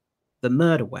found the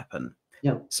murder weapon.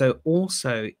 No. So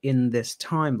also in this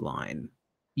timeline,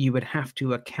 you would have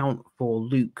to account for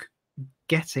Luke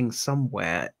getting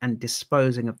somewhere and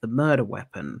disposing of the murder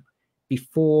weapon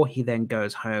before he then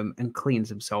goes home and cleans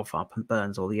himself up and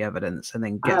burns all the evidence and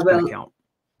then gets back out.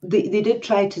 They did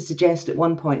try to suggest at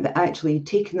one point that actually he'd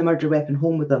taken the murder weapon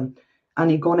home with him and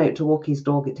he'd gone out to walk his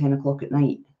dog at 10 o'clock at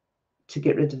night to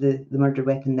get rid of the murder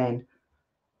weapon then.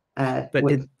 But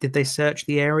did they search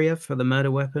the area for the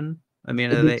murder weapon? I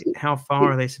mean, how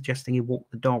far are they suggesting he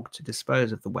walked the dog to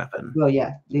dispose of the weapon? Well,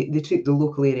 yeah, they took the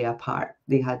local area apart.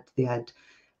 They had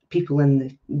people in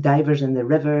the divers in the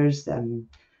rivers.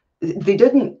 They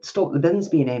didn't stop the bins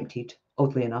being emptied,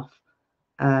 oddly enough.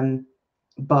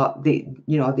 But they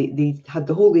had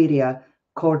the whole area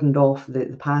cordoned off,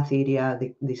 the path area.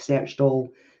 They searched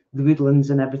all the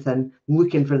woodlands and everything,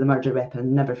 looking for the murder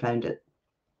weapon, never found it.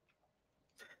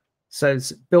 So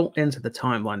it's built into the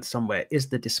timeline somewhere is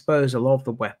the disposal of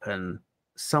the weapon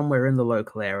somewhere in the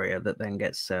local area that then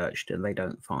gets searched and they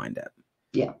don't find it.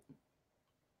 Yeah.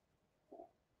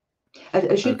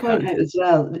 I should point out as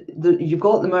well, you've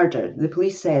got the murder. The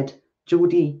police said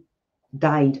Jodi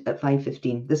died at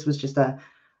 5:15. This was just a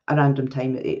random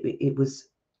time. It was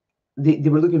they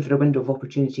were looking for a window of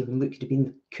opportunity when Luke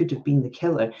could have been the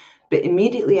killer. But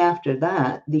immediately after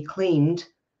that, they claimed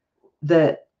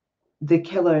that the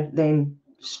killer then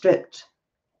stripped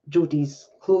Jodi's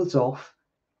clothes off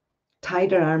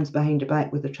tied her arms behind her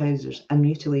back with her trousers, and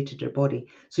mutilated her body.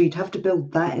 So you'd have to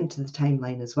build that into the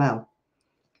timeline as well.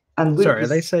 And Luke Sorry, are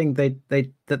they saying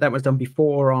that was done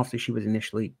before or after she was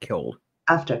initially killed?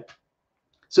 After.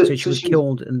 So she was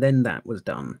killed and then that was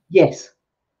done? Yes.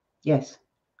 Yes.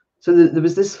 So there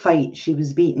was this fight. She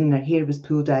was beaten, her hair was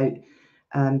pulled out,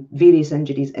 various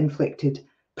injuries inflicted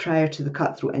prior to the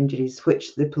cutthroat injuries,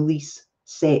 which the police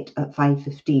set at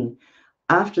 5:15.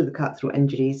 After the cutthroat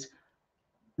injuries,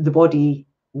 the body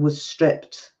was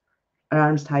stripped, her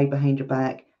arms tied behind her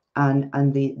back,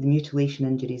 and the mutilation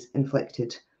injuries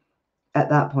inflicted at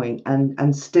that point.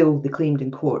 And still they claimed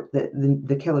in court that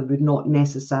the killer would not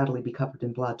necessarily be covered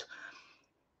in blood.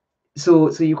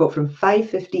 So you got from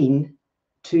 5:15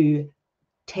 to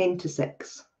 10 to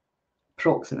 6,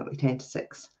 approximately 10 to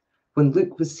 6, when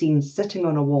Luke was seen sitting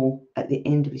on a wall at the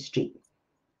end of his street.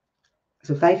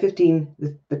 So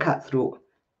 5:15, the cutthroat.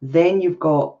 Then you've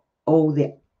got all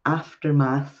the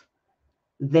aftermath.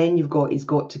 Then he's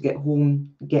got to get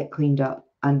home, get cleaned up.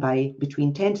 And by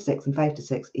between 10 to 6 and 5 to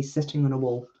 6, he's sitting on a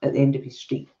wall at the end of his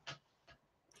street.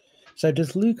 So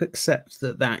does Luke accept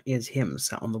that is him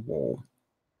sat on the wall?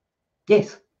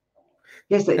 Yes.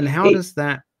 Yes. And how does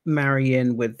that marry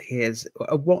in with his,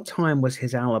 at what time was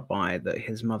his alibi that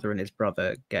his mother and his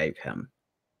brother gave him?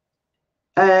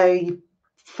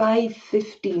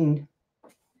 5:15.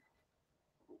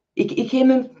 He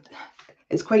came in.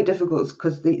 It's quite difficult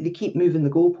because they keep moving the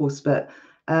goalposts, but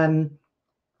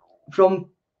from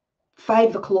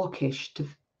 5 o'clock-ish to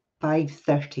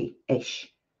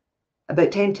 5:30-ish,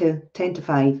 about 10 to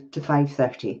 5 to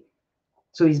 5:30.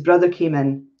 So his brother came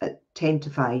in at 10 to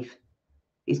 5.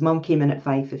 His mum came in at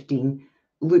 5:15.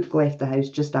 Luke left the house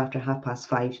just after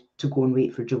 5:30 to go and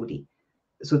wait for Jodi.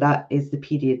 So that is the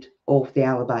period of the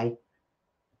alibi,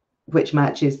 which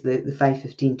matches the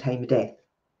 5:15 time of death.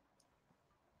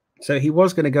 So he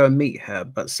was going to go and meet her,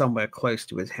 but somewhere close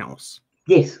to his house.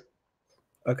 Yes.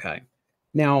 Okay.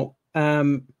 Now,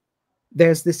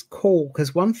 there's this call,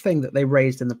 because one thing that they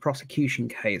raised in the prosecution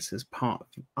case as part of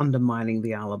undermining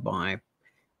the alibi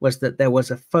was that there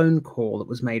was a phone call that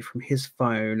was made from his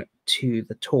phone to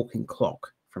the talking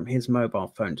clock, from his mobile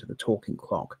phone to the talking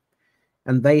clock.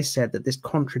 And they said that this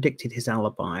contradicted his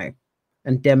alibi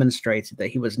and demonstrated that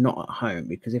he was not at home,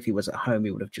 because if he was at home,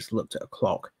 he would have just looked at a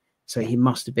clock. So he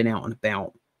must have been out and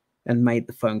about and made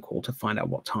the phone call to find out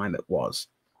what time it was,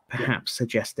 perhaps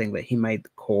suggesting that he made the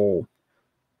call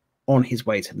on his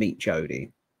way to meet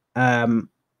Jodi.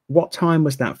 What time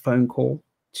was that phone call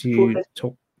to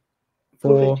talk?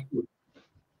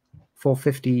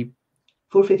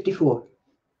 4:54.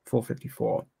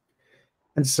 4:54.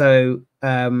 And so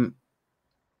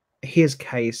his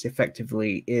case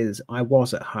effectively is, I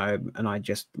was at home and I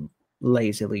just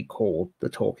lazily called the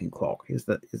talking clock. Is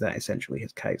that essentially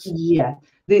his case? Yeah.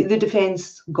 The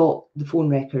defense got the phone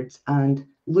records, and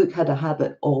Luke had a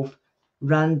habit of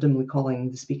randomly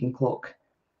calling the speaking clock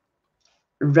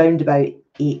round about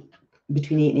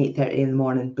between 8 and 8:30 in the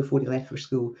morning before he left for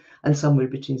school, and somewhere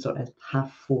between sort of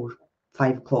 4:30,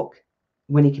 5 o'clock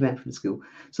when he came in from school.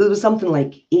 So there was something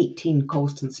like 18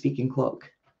 calls to the speaking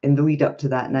clock in the lead up to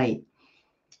that night.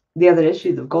 The other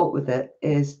issue they've got with it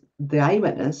is the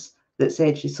eyewitness that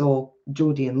said she saw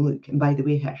Jodi and Luke, and by the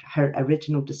way, her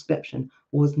original description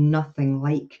was nothing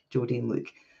like Jodi and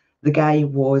Luke. The guy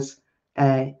was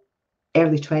early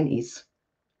 20s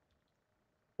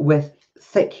with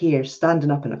thick hair, standing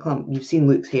up in a clump. You've seen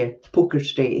Luke's hair, poker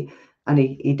straight, and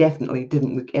he definitely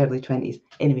didn't look early 20s.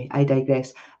 Anyway, I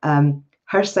digress.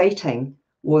 Her sighting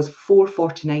was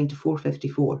 4:49 to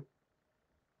 4:54,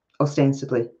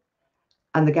 ostensibly.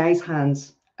 And the guy's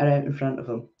hands are out in front of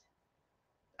him,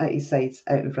 at his sides,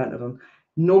 out in front of him.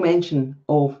 No mention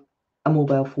of a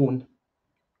mobile phone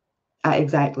at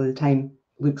exactly the time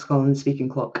Luke's calling the speaking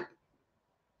clock.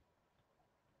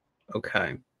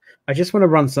 Okay. I just want to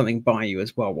run something by you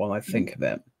as well while I think of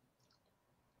it.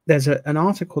 There's an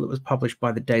article that was published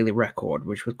by the Daily Record,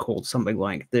 which was called something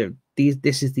like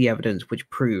 "This is the evidence which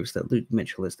proves that Luke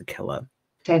Mitchell is the killer."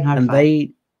 10 hard and five.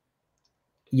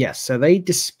 So they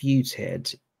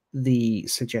disputed the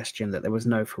suggestion that there was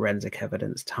no forensic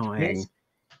evidence tying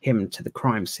him to the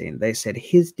crime scene. They said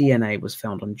his DNA was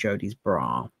found on Jodi's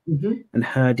bra, and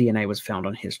her DNA was found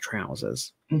on his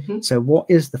trousers. So what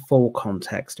is the full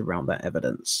context around that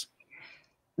evidence?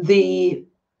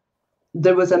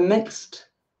 There was a mixed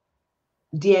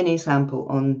DNA sample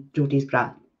on Jodi's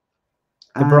bra.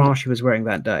 The bra she was wearing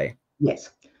that day?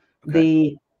 Yes. Okay.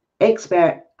 The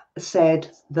expert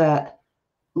said that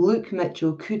Luke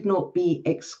Mitchell could not be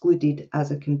excluded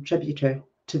as a contributor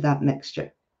to that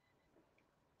mixture.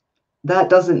 That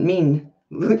doesn't mean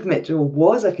Luke Mitchell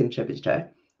was a contributor.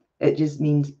 It just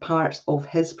means parts of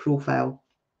his profile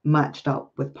matched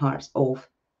up with parts of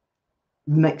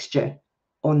the mixture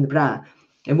on the bra.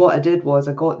 And what I did was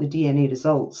I got the DNA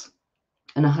results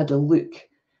and I had a look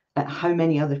at how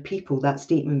many other people that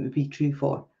statement would be true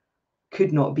for.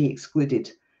 Could not be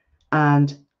excluded.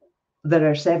 And there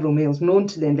are several males known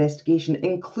to the investigation,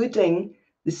 including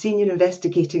the senior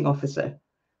investigating officer,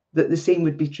 that the same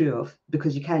would be true of,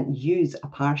 because you can't use a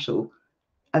partial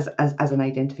as an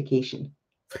identification.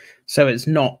 So it is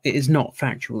not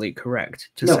factually correct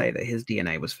to No. say that his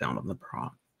DNA was found on the bra.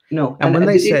 No. And when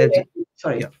they said,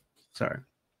 sorry, yeah, sorry,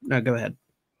 no, go ahead.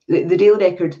 The Daily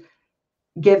Record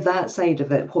give that side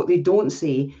of it. What they don't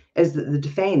say is that the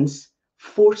defence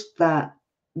forced that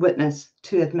witness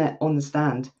to admit on the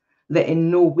stand that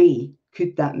in no way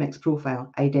could that mixed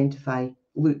profile identify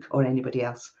Luke or anybody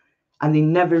else, and they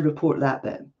never report that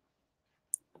bit.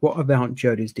 What about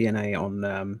Jodi's DNA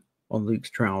on Luke's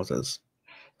trousers?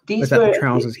 These was that the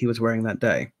trousers he was wearing that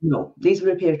day? No, these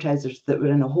were a pair of trousers that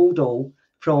were in a hold-all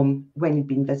from when he'd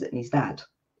been visiting his dad,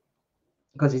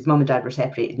 because his mum and dad were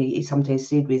separated, and he sometimes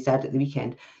stayed with his dad at the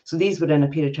weekend. So these were in a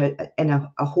pair of in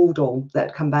a hold-all that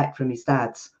had come back from his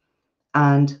dad's,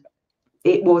 and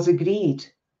it was agreed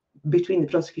between the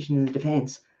prosecution and the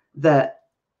defence that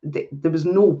there was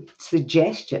no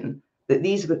suggestion that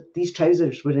these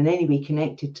trousers were in any way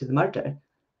connected to the murder.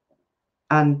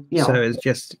 And so it's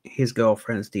just his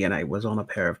girlfriend's DNA was on a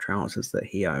pair of trousers that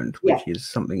he owned, which is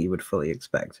something you would fully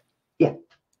expect. Yeah.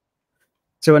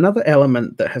 So another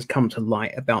element that has come to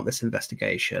light about this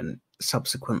investigation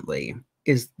subsequently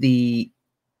is the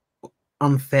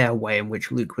unfair way in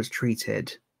which Luke was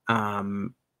treated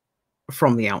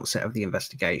from the outset of the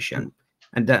investigation.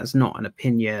 And that's not an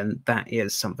opinion. That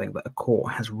is something that a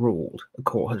court has ruled. A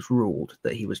court has ruled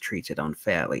that he was treated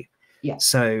unfairly. Yeah.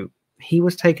 So he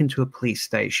was taken to a police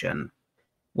station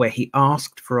where he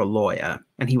asked for a lawyer,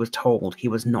 and he was told he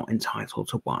was not entitled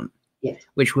to one. Yes.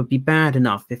 Which would be bad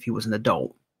enough if he was an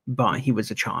adult, but he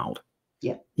was a child.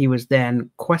 Yeah. He was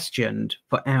then questioned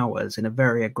for hours in a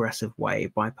very aggressive way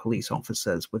by police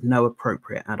officers with no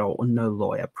appropriate adult and no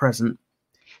lawyer present.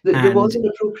 There was an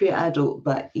appropriate adult,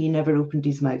 but he never opened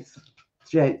his mouth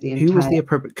throughout the entire... Who was the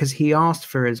appropriate... Because he asked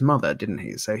for his mother, didn't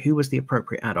he? So who was the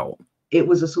appropriate adult? It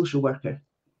was a social worker.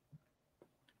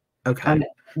 Okay. And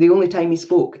the only time he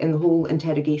spoke in the whole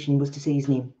interrogation was to say his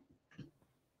name.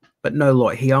 But no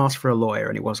lawyer. He asked for a lawyer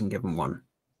and he wasn't given one.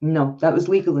 No, that was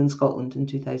legal in Scotland in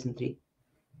 2003.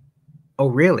 Oh,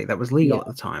 really? That was legal at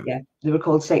the time? Yeah, they were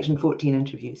called Section 14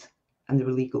 interviews, and they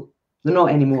were legal. They're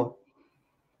not anymore.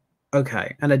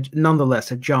 Okay, and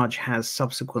nonetheless, a judge has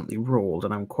subsequently ruled,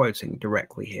 and I'm quoting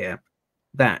directly here,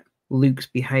 that Luke's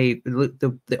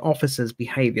the officer's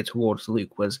behavior towards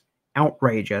Luke was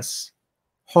outrageous,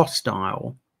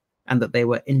 hostile, and that they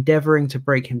were endeavoring to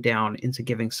break him down into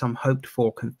giving some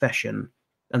hoped-for confession,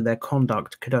 and their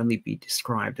conduct could only be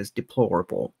described as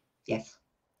deplorable. Yes.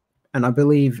 And I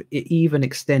believe it even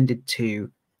extended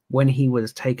to when he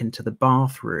was taken to the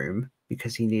bathroom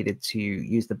because he needed to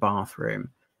use the bathroom.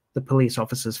 The police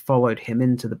officers followed him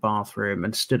into the bathroom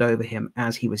and stood over him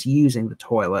as he was using the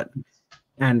toilet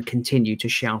and continued to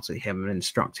shout at him and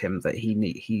instruct him that he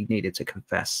needed to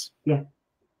confess. Yeah.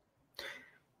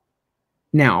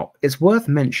 Now, it's worth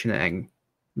mentioning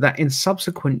that in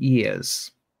subsequent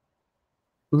years,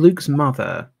 Luke's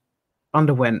mother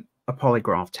underwent a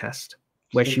polygraph test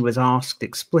where she was asked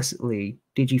explicitly,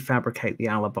 did you fabricate the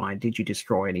alibi? Did you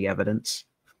destroy any evidence?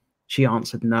 She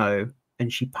answered no,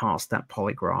 and she passed that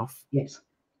polygraph. Yes.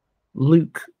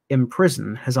 Luke in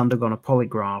prison has undergone a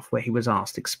polygraph where he was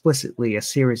asked explicitly a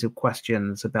series of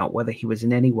questions about whether he was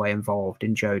in any way involved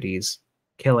in Jodi's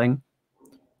killing,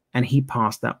 and he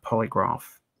passed that polygraph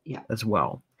as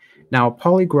well. Now, a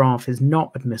polygraph is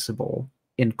not admissible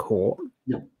in court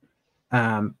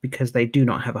because they do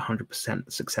not have a 100%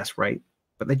 success rate,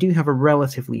 but they do have a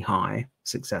relatively high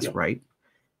success rate.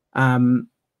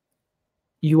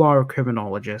 You are a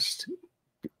criminologist.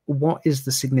 What is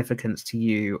the significance to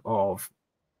you of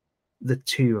the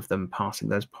two of them passing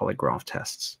those polygraph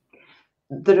tests?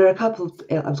 There are a couple of,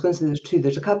 I was going to say there's two,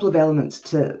 there's a couple of elements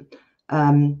to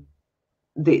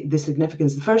the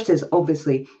significance. The first is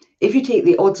obviously, if you take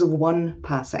the odds of one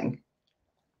passing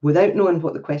without knowing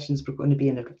what the questions were going to be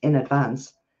in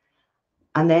advance,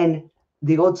 and then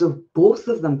the odds of both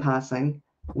of them passing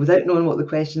without knowing what the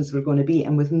questions were going to be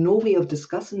and with no way of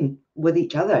discussing with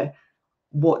each other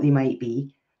what they might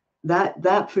be,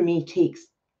 that for me takes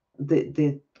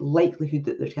the likelihood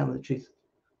that they're telling the truth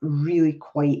really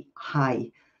quite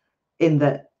high, in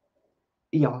that,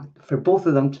 you know, for both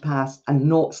of them to pass and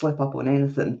not slip up on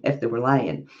anything if they were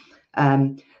lying.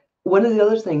 one of the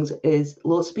other things is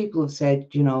lots of people have said,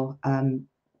 you know,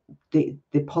 the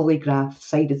polygraph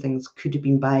side of things could have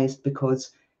been biased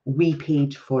because we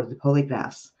paid for the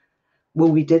polygraphs.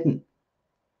 Well, we didn't.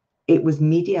 It was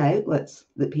media outlets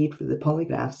that paid for the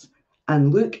polygraphs.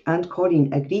 And Luke and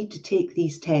Corinne agreed to take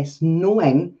these tests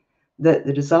knowing that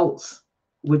the results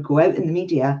would go out in the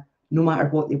media no matter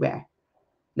what they were.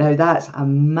 Now, that's a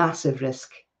massive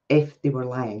risk if they were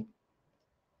lying.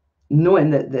 Knowing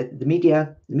that the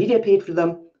media paid for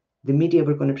them, the media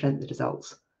were going to print the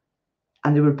results.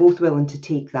 And they were both willing to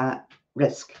take that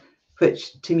risk,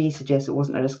 which to me suggests it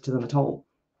wasn't a risk to them at all.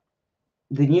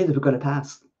 They knew they were going to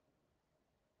pass.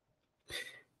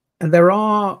 And there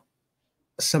are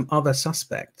some other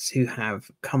suspects who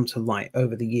have come to light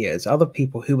over the years, other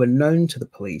people who were known to the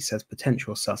police as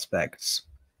potential suspects,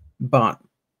 but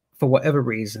for whatever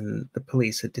reason, the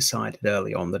police had decided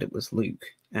early on that it was Luke,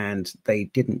 and they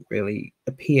didn't really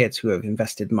appear to have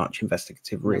invested much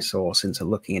investigative resource into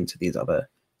looking into these other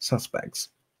suspects.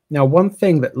 Now, one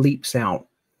thing that leaps out,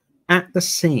 at the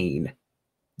scene,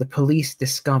 the police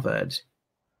discovered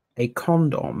a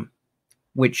condom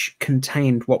which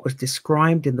contained what was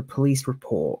described in the police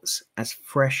reports as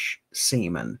fresh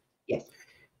semen. Yes.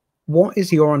 What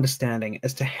is your understanding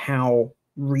as to how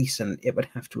recent it would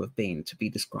have to have been to be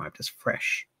described as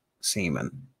fresh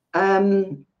semen?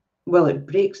 Well, it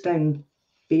breaks down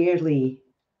fairly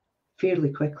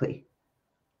quickly.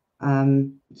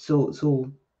 So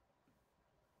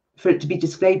for it to be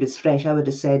described as fresh, I would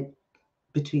have said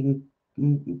within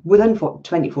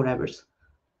 24 hours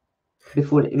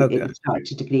before it started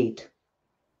to degrade.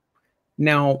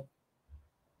 Now,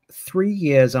 3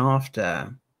 years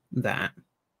after that,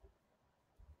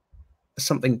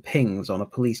 something pings on a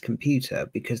police computer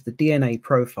because the DNA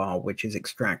profile which is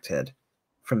extracted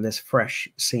from this fresh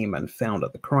semen found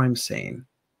at the crime scene,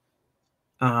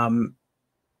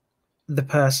 the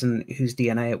person whose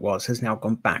DNA it was has now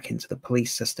gone back into the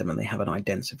police system and they have an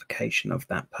identification of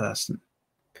that person.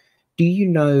 Do you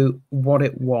know what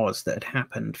it was that had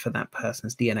happened for that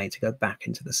person's DNA to go back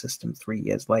into the system 3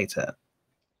 years later?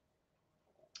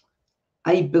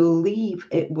 I believe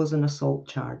it was an assault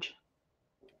charge.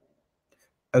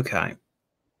 Okay.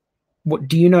 What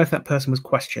do you know if that person was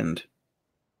questioned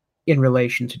in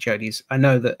relation to Jodi's? I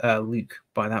know that Luke,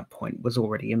 by that point, was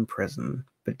already in prison,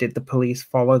 but did the police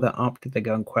follow that up? Did they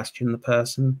go and question the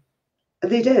person?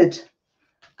 They did.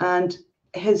 And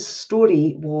his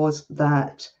story was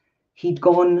that he'd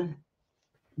gone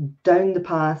down the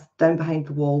path, down behind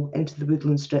the wall, into the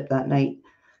woodland strip that night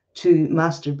to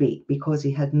masturbate because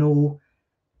he had no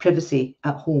privacy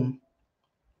at home.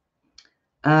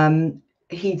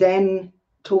 He then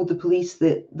told the police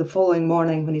that the following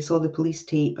morning, when he saw the police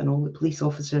tape and all the police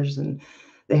officers and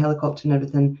the helicopter and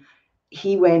everything,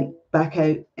 he went back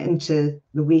out into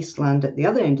the wasteland at the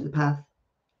other end of the path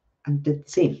and did the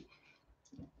same.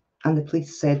 And the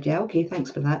police said, yeah, okay,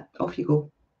 thanks for that. Off you go.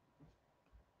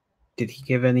 Did he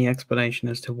give any explanation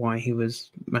as to why he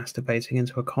was masturbating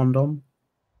into a condom?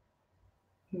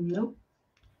 No.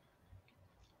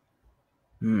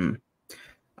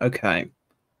 Okay.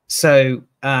 So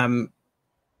the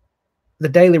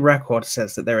Daily Record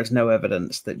says that there is no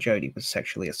evidence that Jodi was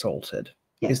sexually assaulted.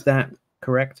 Yes. Is that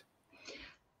correct?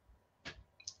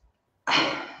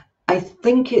 I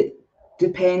think it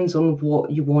depends on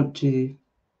what you want to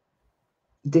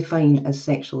define as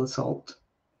sexual assault.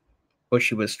 Or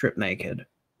she was stripped naked?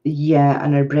 Yeah,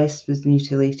 and her breast was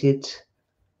mutilated.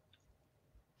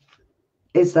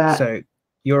 Is that... So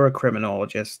you're a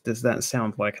criminologist. Does that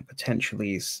sound like a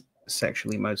potentially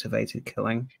sexually motivated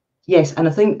killing? Yes, and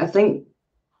I think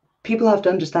people have to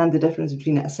understand the difference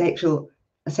between a sexual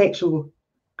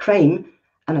crime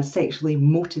and a sexually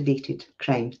motivated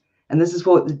crime. And this is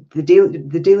what the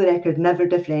Daily Record never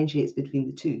differentiates between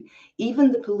the two.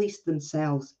 Even the police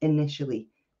themselves initially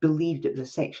believed it was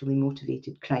a sexually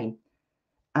motivated crime.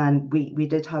 And we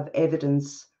did have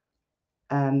evidence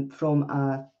from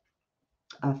a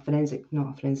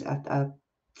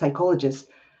psychologist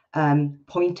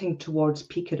pointing towards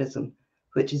piquerism,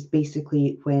 which is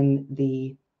basically when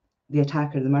the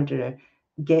attacker, the murderer,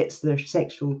 gets their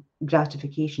sexual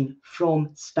gratification from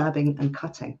stabbing and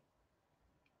cutting.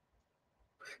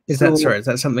 Is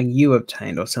that something you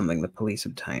obtained or something the police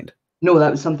obtained? No,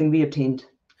 that was something we obtained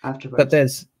afterwards. But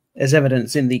there's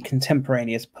evidence in the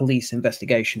contemporaneous police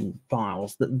investigation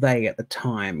files that they at the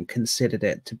time considered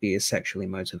it to be a sexually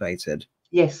motivated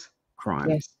crime.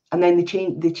 Yes. And then they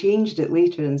changed it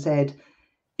later and said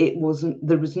there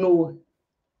was no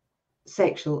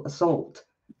sexual assault,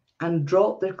 and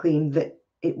dropped their claim that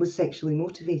it was sexually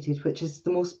motivated, which is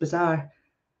the most bizarre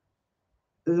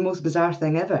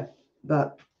thing ever.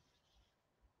 But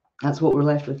That's what we're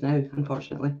left with now,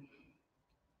 unfortunately.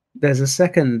 There's a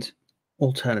second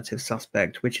alternative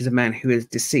suspect, which is a man who is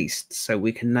deceased, so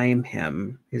we can name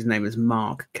him. His name is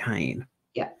Mark Kane.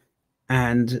 Yeah.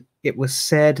 And it was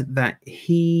said that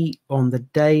he, on the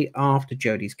day after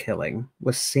Jodi's killing,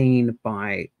 was seen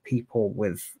by people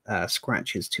with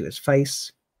scratches to his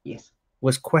face. Yes.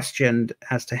 Was questioned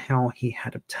as to how he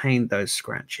had obtained those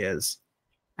scratches,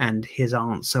 and his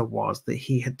answer was that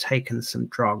he had taken some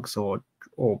drugs or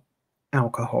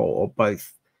alcohol or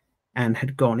both, and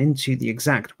had gone into the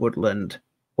exact woodland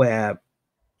where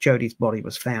Jodi's body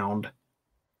was found,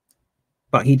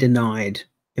 but he denied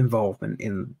involvement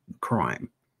in the crime.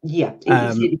 Yeah, he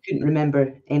said he couldn't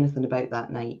remember anything about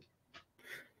that night.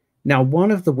 Now,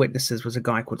 one of the witnesses was a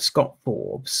guy called Scott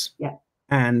Forbes. Yeah.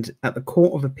 And at the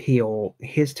Court of Appeal,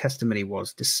 his testimony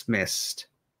was dismissed.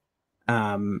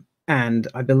 And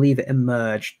I believe it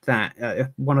emerged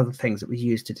that one of the things that was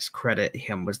used to discredit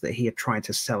him was that he had tried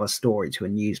to sell a story to a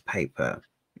newspaper.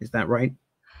 Is that right?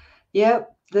 Yeah,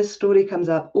 this story comes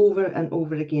up over and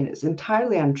over again. It's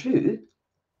entirely untrue.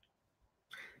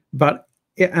 But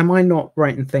am I not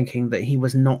right in thinking that he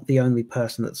was not the only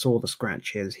person that saw the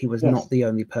scratches? He was not the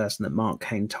only person that Mark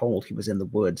Kane told he was in the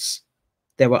woods.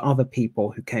 There were other people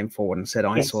who came forward and said,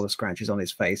 I saw the scratches on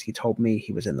his face. He told me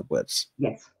he was in the woods.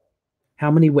 Yes.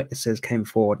 How many witnesses came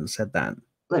forward and said that?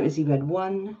 Let me see. We had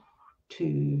 1,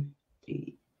 2,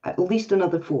 3, at least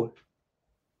another 4.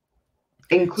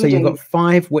 Including... So you've got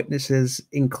 5 witnesses,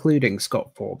 including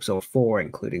Scott Forbes, or 4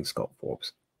 including Scott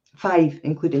Forbes? 5,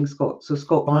 including Scott. So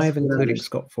Scott 5 including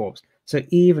Scott Forbes. So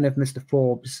even if Mr.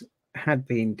 Forbes had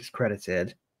been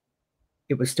discredited,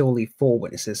 it would still leave 4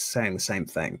 witnesses saying the same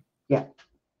thing. Yeah.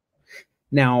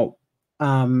 Now,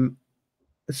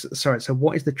 sorry, so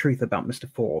what is the truth about Mr.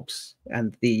 Forbes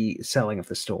and the selling of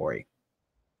the story?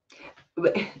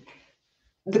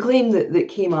 The claim that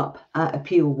came up at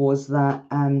appeal was that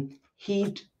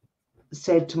he'd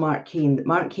said to Mark Kane that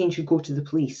Mark Kane should go to the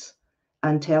police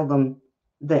and tell them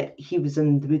that he was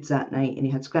in the woods that night and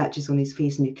he had scratches on his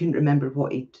face and he couldn't remember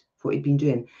what he'd been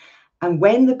doing. And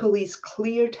when the police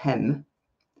cleared him,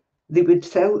 they would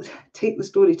take the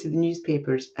story to the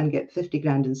newspapers and get 50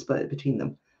 grand and split it between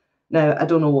them. Now, I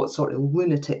don't know what sort of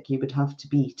lunatic you would have to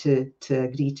be to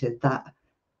agree to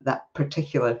that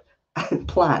particular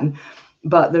plan,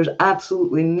 but there's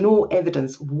absolutely no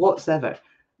evidence whatsoever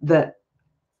that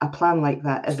a plan like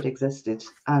that ever existed,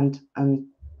 and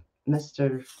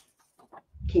Mr.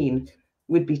 Kane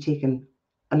would be taking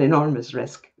an enormous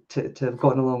risk to have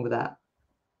gone along with that.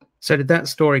 So did that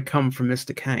story come from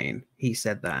Mr. Kane? He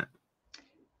said that.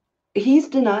 He's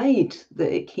denied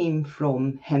that it came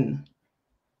from him.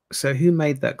 So who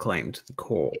made that claim to the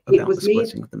court about the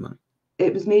splitting of the money?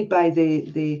 It was made by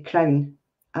the Crown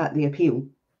at the appeal,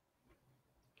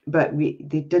 but they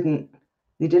didn't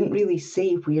really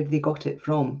say where they got it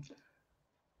from.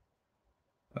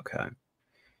 Okay.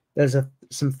 There's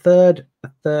some third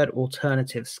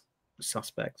alternative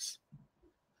suspects.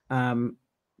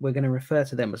 We're going to refer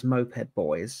to them as moped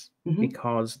boys,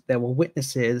 because there were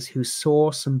witnesses who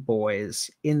saw some boys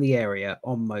in the area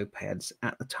on mopeds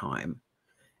at the time.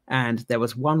 And there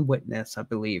was one witness, I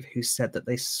believe, who said that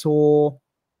they saw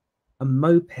a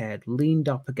moped leaned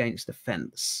up against a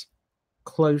fence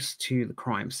close to the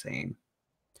crime scene,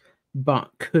 but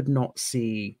could not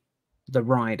see the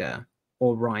rider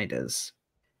or riders.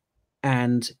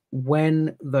 And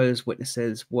when those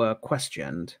witnesses were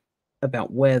questioned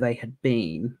about where they had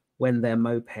been when their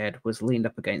moped was leaned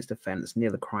up against a fence near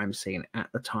the crime scene at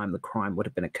the time the crime would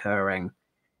have been occurring,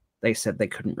 they said they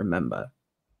couldn't remember.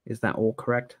 Is that all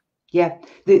correct? Yeah,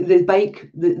 the bike,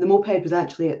 the moped was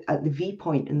actually at the V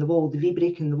point in the wall, the V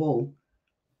break in the wall,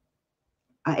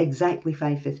 at exactly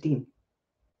 5:15.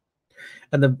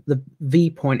 And the V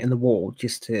point in the wall,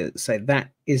 just to say,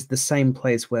 that is the same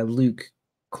place where Luke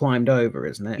climbed over,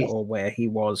 isn't it? Yes. Or where he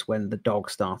was when the dog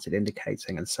started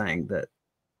indicating and saying that,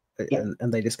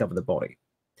 and they discovered the body.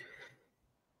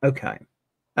 Okay.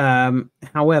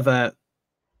 However,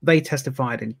 they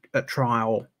testified at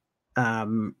trial.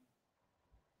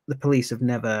 The police have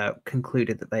never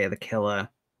concluded that they are the killer.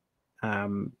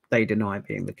 They deny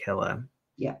being the killer.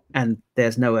 Yeah. And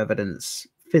there's no evidence,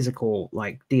 physical,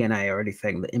 like DNA or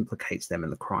anything, that implicates them in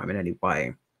the crime in any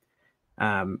way.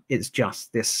 It's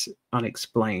just this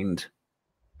unexplained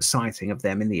sighting of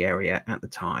them in the area at the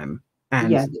time.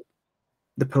 And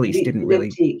the police didn't really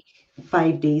take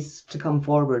 5 days to come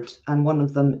forward. And one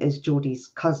of them is Jodi's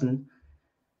cousin,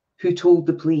 who told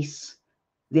the police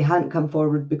they hadn't come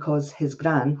forward because his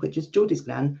gran, which is Jodi's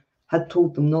gran, had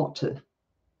told them not to,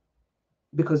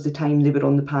 because the time they were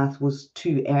on the path was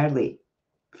too early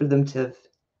for them to have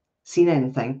seen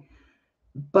anything.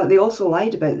 but they also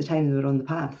lied about the time they were on the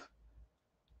path.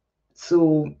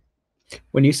 So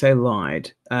when you say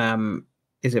lied,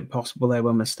 is it possible they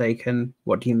were mistaken?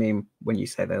 What do you mean when you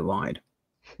say they lied?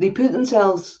 they put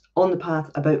themselves on the path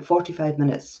about 45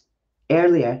 minutes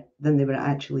earlier than they were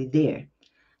actually there.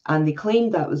 And they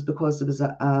claimed that was because there was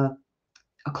a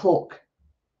clock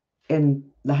in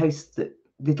the house that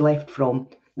they'd left from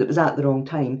that was at the wrong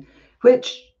time,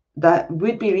 which that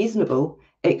would be reasonable,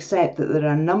 except that there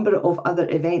are a number of other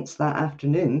events that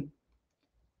afternoon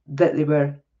that they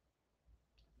were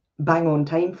bang on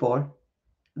time for,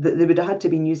 that they would have had to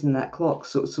been using that clock.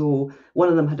 So one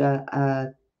of them had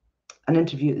an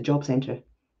interview at the job centre,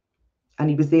 and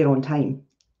he was there on time.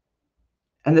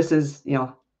 And this is, you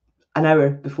know, an hour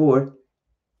before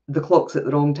the clock's at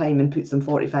the wrong time and puts them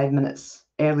 45 minutes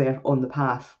earlier on the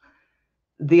path.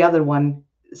 The other one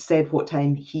said what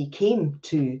time he came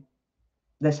to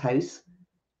this house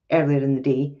earlier in the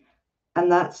day,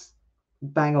 and that's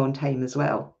bang on time as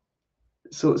well.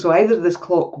 So either this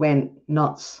clock went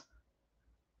nuts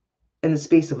in the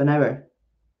space of an hour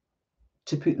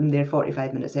to put them there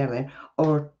 45 minutes earlier,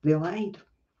 or they lied.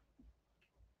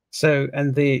 So,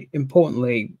 and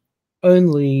importantly,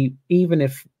 only even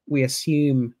if we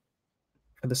assume,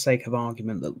 for the sake of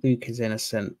argument, that Luke is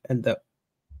innocent and that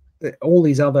all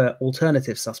these other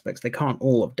alternative suspects, they can't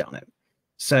all have done it.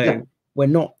 So Yeah. we're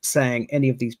not saying any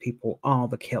of these people are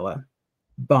the killer,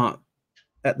 but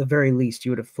at the very least,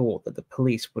 you would have thought that the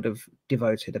police would have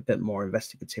devoted a bit more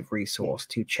investigative resource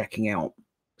to checking out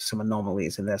some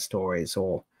anomalies in their stories,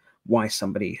 or why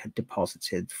somebody had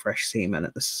deposited fresh semen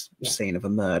at the scene of a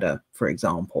murder, for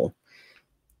example.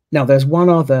 Now, there's one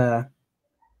other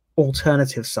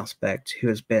alternative suspect who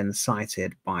has been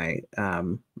cited by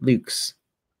Luke's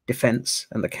defense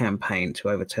and the campaign to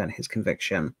overturn his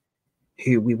conviction,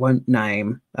 who we won't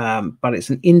name, but it's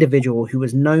an individual who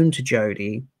was known to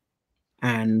Jodi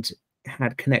and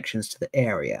had connections to the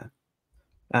area.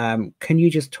 Can you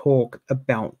just talk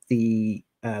about the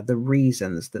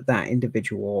reasons that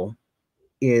individual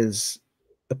is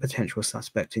a potential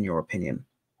suspect in your opinion?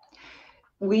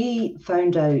 We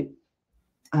found out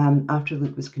after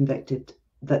Luke was convicted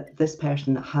that this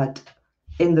person had,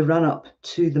 in the run-up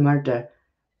to the murder,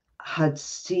 had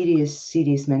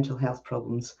serious mental health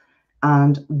problems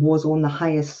and was on the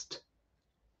highest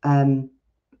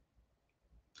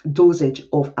dosage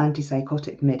of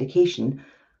antipsychotic medication,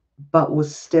 but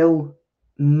was still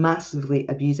massively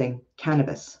abusing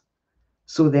cannabis.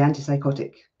 So the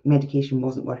antipsychotic medication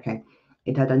wasn't working.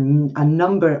 It had a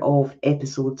number of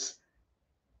episodes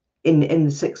in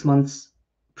the 6 months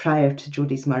prior to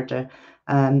Jodi's murder.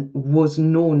 Was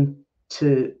known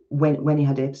to, when he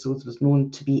had episodes, was known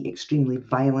to be extremely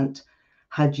violent,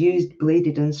 had used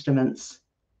bladed instruments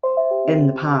in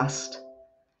the past,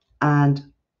 and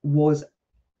was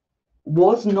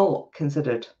not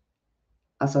considered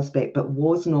a suspect, but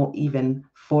was not even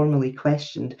formally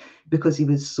questioned because he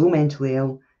was so mentally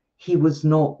ill. He was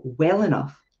not well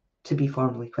enough to be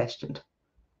formally questioned.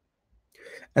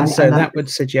 And so that would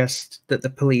suggest that the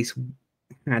police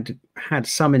had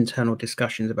some internal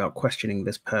discussions about questioning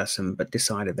this person, but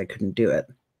decided they couldn't do it.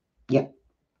 Yeah.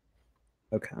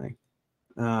 Okay.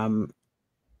 And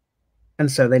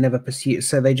so they never pursued.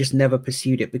 So they just never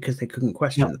pursued it because they couldn't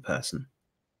question the person.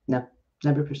 No,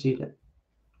 never pursued it.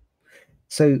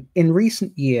 So in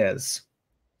recent years,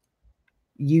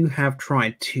 you have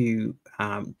tried to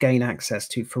gain access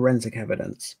to forensic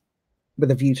evidence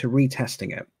with a view to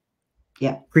retesting it.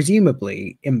 Yeah.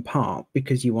 Presumably, in part,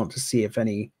 because you want to see if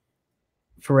any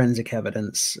forensic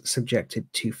evidence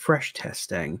subjected to fresh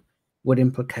testing would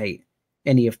implicate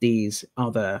any of these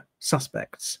other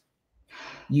suspects.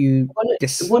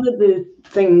 One of the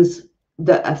things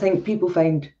that I think people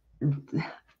find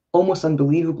almost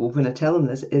unbelievable when I tell them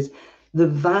this is the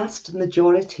vast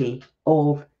majority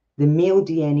of the male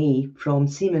DNA from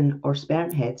semen or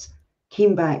sperm heads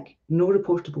came back no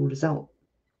reportable result.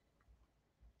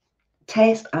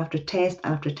 Test after test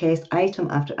after test, item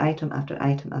after item after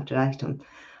item after item.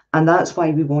 And that's why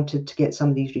we wanted to get some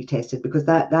of these retested, because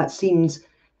that seems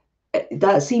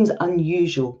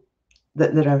unusual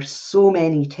that there are so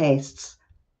many tests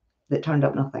that turned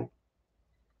up nothing.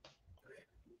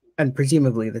 And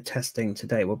presumably the testing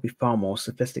today will be far more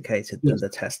sophisticated than the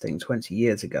testing 20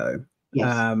 years ago.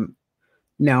 Yes.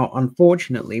 Now,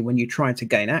 unfortunately, when you tried to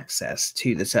gain access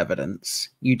to this evidence,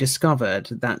 you discovered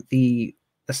that the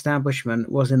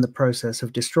establishment was in the process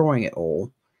of destroying it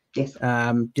all. Yes.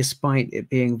 Despite it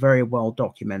being very well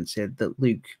documented that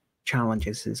Luke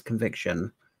challenges his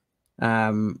conviction,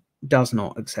 does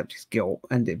not accept his guilt,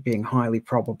 and it being highly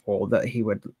probable that he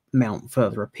would mount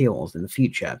further appeals in the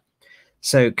future.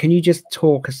 So can you just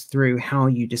talk us through how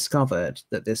you discovered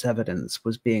that this evidence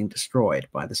was being destroyed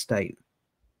by the state?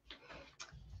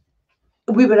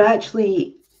 We were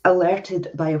actually alerted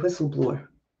by a whistleblower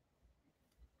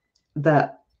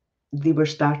that they were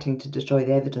starting to destroy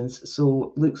the evidence.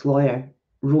 So Luke's lawyer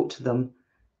wrote to them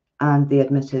and they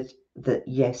admitted that,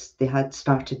 yes, they had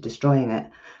started destroying it.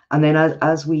 And then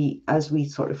as we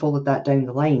sort of followed that down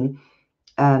the line,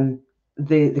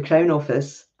 the Crown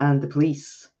Office and the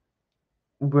police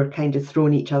were kind of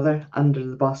throwing each other under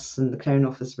the bus, and the Crown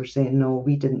Office were saying, no,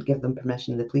 we didn't give them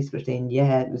permission. The police were saying,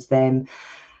 yeah, it was them.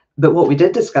 But what we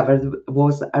did discover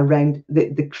was around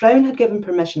the Crown had given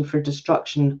permission for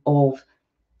destruction of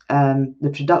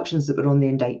the productions that were on the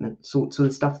indictment, so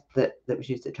the stuff that was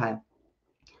used at trial.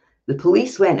 The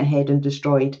police went ahead and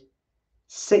destroyed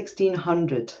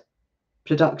 1,600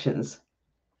 productions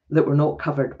that were not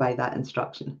covered by that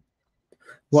instruction.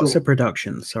 What's a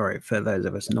production? Sorry, for those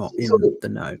of us not in the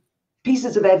know.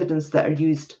 Pieces of evidence that are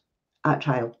used at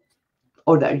trial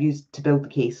or that are used to build the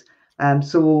case.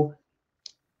 So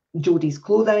Jodi's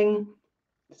clothing,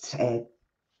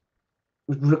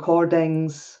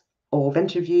 recordings of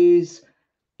interviews,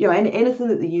 anything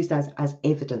that they used as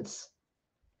evidence,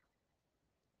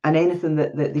 and anything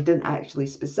that they didn't actually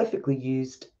specifically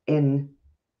used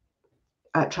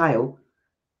at trial,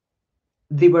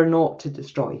 they were not to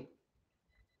destroy.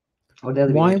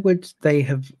 Why would they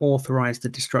have authorized the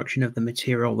destruction of the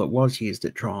material that was used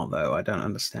at trial, though? I don't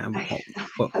understand. I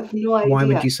have no idea. Why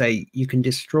would you say you can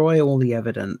destroy all the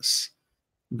evidence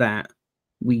that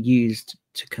we used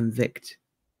to convict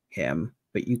him,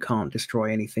 but you can't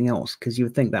destroy anything else? Because you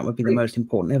would think that would be the most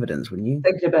important evidence, wouldn't you?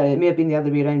 Thinking about it, it may have been the other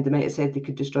way around. They might have said they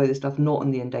could destroy the stuff not in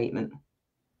the indictment.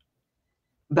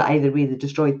 But either way, they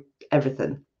destroyed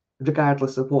everything,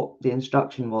 regardless of what the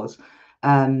instruction was.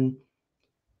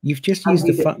 You've just used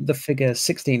the figure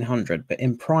 1,600, but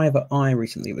in Private Eye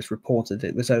recently it was reported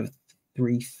it was over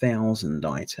 3,000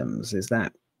 items. Is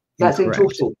that That's incorrect? In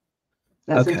total.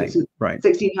 That's okay, in total. Right.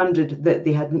 1,600 that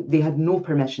they had no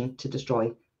permission to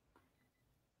destroy.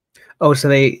 Oh, so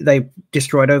they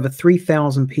destroyed over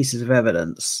 3,000 pieces of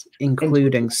evidence,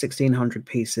 including 1,600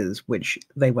 pieces which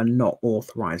they were not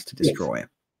authorized to destroy.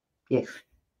 Yes.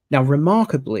 Now,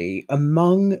 remarkably,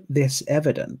 among this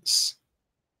evidence,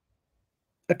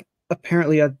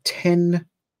 apparently are 10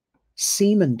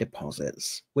 semen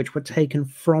deposits which were taken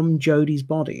from Jodi's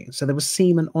body. So there was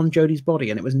semen on Jodi's body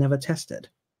and it was never tested.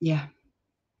 Yeah.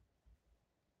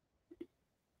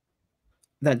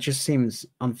 That just seems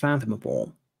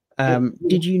unfathomable.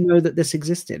 Did you know that this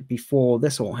existed before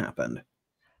this all happened?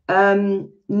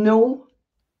 No.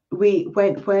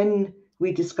 When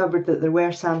we discovered that there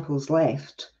were samples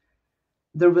left,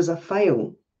 there was a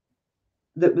file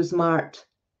that was marked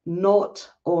not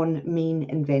on main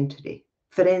inventory,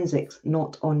 forensics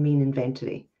not on main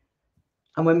inventory.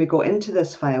 And when we got into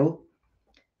this file,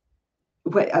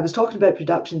 I was talking about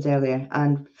productions earlier,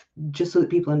 and just so that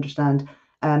people understand,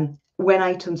 when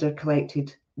items are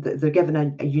collected, they're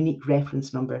given a unique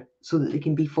reference number so that they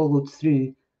can be followed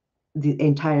through the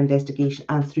entire investigation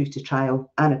and through to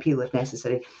trial and appeal if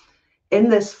necessary. In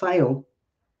this file,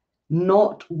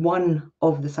 not one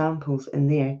of the samples in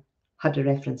there had a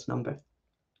reference number.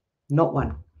 Not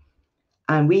one.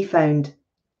 And we found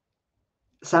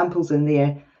samples in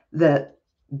there that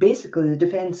basically the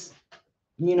defence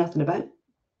knew nothing about.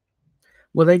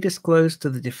 Were they disclosed to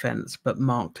the defence but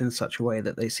marked in such a way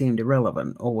that they seemed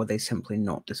irrelevant, or were they simply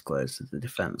not disclosed to the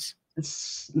defence?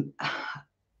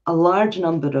 A large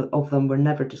number of them were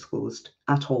never disclosed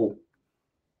at all,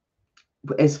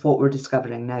 is what we're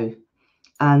discovering now.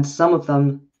 And some of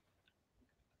them,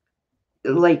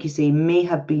 like you say, may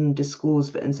have been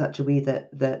disclosed, but in such a way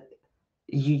that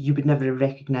you would never have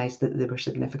recognised that they were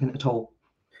significant at all.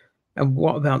 And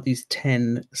what about these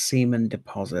 10 semen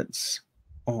deposits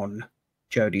on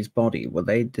Jodi's body? Were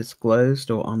they disclosed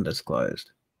or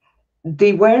undisclosed?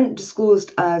 They weren't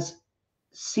disclosed as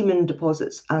semen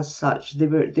deposits as such. They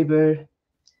were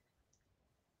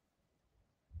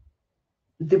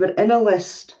in a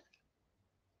list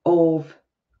of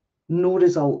no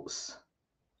results,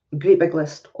 a great big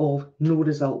list of no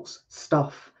results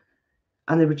stuff,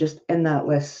 and they were just in that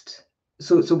list.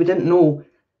 So we didn't know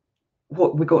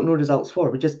what we got no results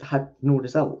for. We just had no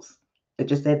results. It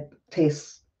just said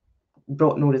tests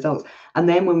brought no results. And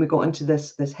then when we got into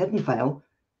this hidden file,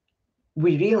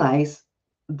 we realised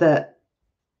that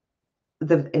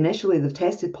initially they've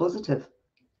tested positive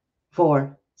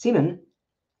for semen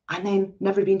and then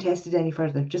never been tested any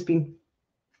further, just been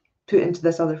put into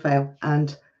this other file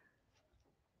and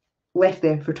left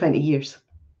there for 20 years.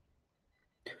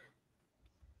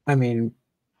 I mean,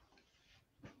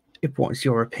 what's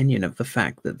your opinion of the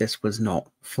fact that this was not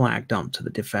flagged up to the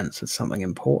defense as something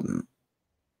important?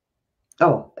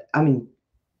 Oh, I mean,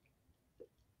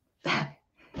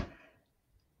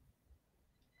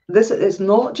 this is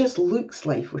not just Luke's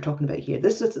life we're talking about here.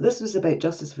 This was about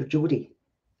justice for Jodi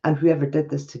and whoever did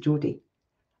this to Jodi.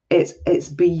 It's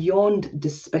beyond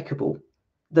despicable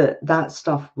that that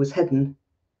stuff was hidden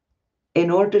in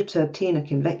order to obtain a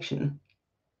conviction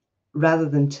rather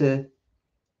than to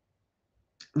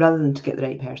get the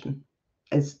right person,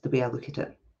 is the way I look at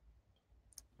it.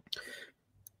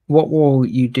 What will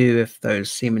you do if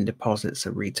those semen deposits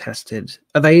are retested?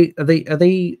 Are they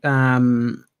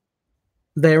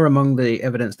they're among the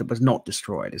evidence that was not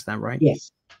destroyed, is that right?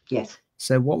 Yes, yes.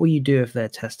 So what will you do if they're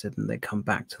tested and they come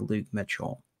back to Luke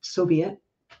Mitchell? So be it.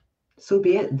 So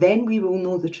be it. Then we will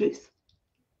know the truth.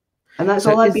 And that's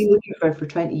So all I've been looking for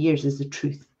 20 years is the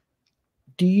truth.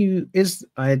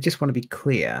 I just want to be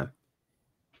clear.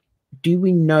 Do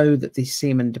we know that the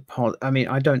semen deposit, I mean,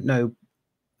 I don't know,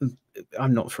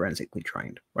 I'm not forensically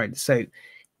trained, right? So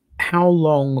how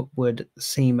long would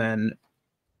semen,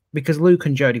 because Luke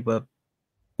and Jodi were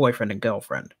boyfriend and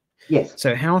girlfriend. Yes.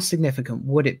 So how significant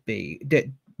would it be?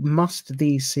 Must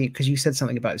these, because you said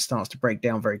something about it starts to break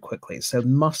down very quickly. So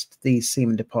must these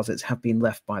semen deposits have been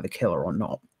left by the killer or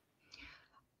not?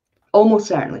 Almost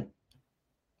certainly.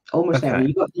 Almost Okay.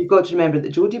 certainly. You've got to remember that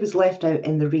Jodi was left out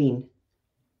in the rain.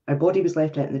 Her body was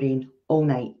left out in the rain all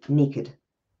night, naked.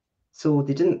 So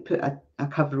they didn't put a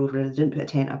cover over it. They didn't put a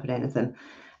tent up or anything.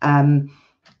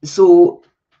 So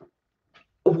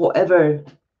whatever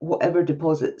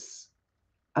deposits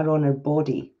are on her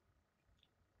body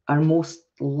are most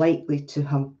likely to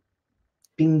have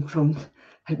been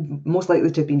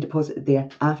deposited there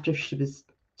after she was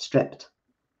stripped.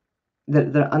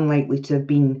 They're unlikely to have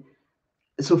been.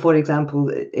 So, for example,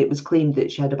 it was claimed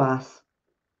that she had a bath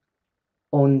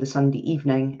on the Sunday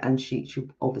evening, and she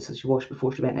obviously she washed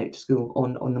before she went out to school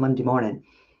on the Monday morning.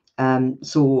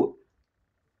 So,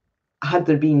 had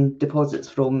there been deposits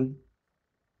from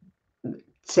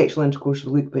sexual intercourse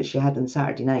with Luke, which she had on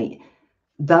Saturday night,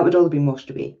 that would all have been washed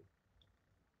away.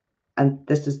 And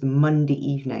this is the Monday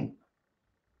evening.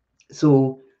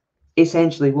 So,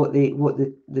 essentially, what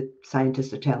the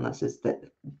scientists are telling us is that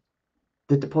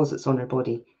the deposits on her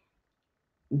body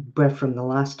were from the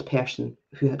last person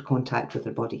who had contact with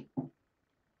her body.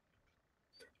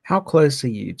 How close are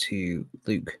you to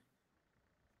Luke?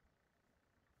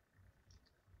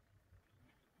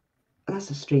 That's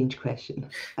a strange question.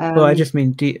 Well, I just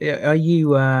mean, do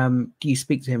you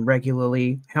speak to him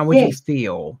regularly? How would you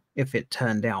feel if it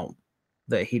turned out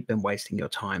that he'd been wasting your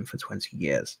time for 20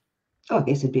 years? Oh, I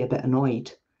guess I'd be a bit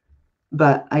annoyed,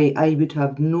 but I would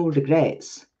have no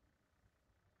regrets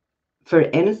for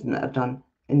anything that I've done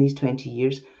in these 20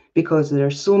 years, because there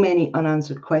are so many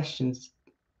unanswered questions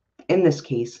in this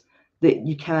case that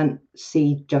you can't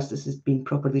say justice has been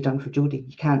properly done for Jodi.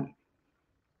 You can't.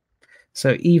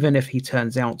 So even if he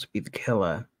turns out to be the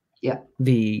killer, yeah,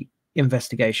 the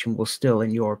investigation will still,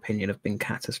 in your opinion, have been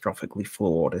catastrophically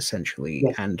flawed, essentially,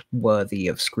 yes, and worthy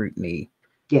of scrutiny,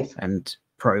 yes, and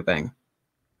probing.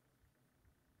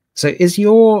 So is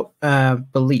your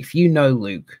belief, you know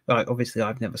Luke, obviously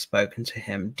I've never spoken to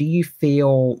him, do you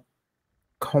feel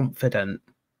confident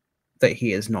that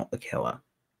he is not the killer?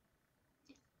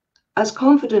 As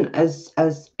confident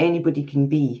as anybody can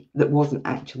be that wasn't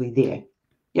actually there.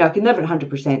 Yeah, I can never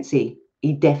 100% say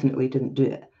he definitely didn't do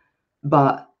it.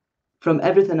 But from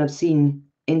everything I've seen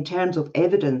in terms of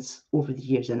evidence over the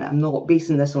years, and I'm not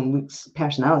basing this on Luke's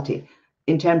personality,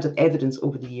 in terms of evidence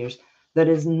over the years, there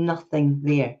is nothing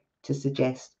there to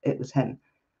suggest it was him.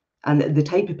 And the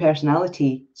type of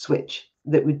personality switch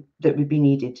that would be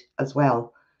needed as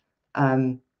well,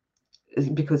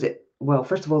 because well,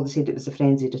 first of all, they said it was a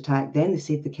frenzied attack. Then they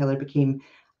said the killer became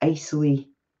icily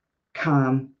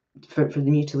calm for the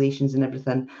mutilations and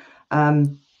everything.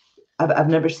 I've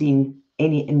never seen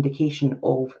any indication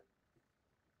of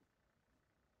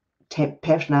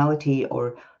personality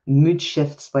or mood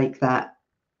shifts like that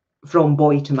from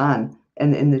boy to man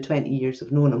in the 20 years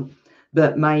I've known him.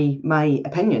 But my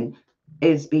opinion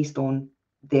is based on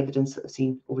the evidence that I've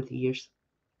seen over the years.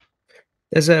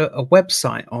 There's a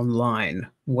website online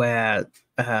where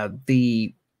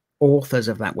the authors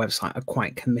of that website are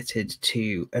quite committed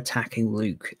to attacking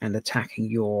Luke and attacking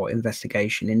your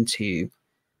investigation into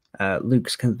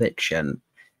Luke's conviction.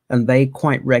 And they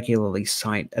quite regularly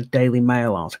cite a Daily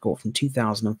Mail article from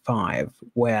 2005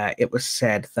 where it was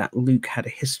said that Luke had a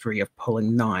history of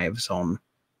pulling knives on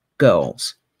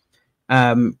girls.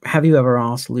 Have you ever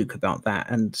asked Luke about that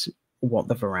and what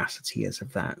the veracity is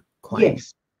of that claim?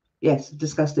 Yes,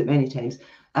 discussed it many times.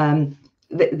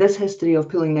 this history of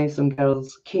pulling knives on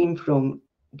girls came from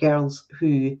girls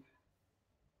who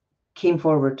came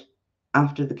forward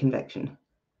after the conviction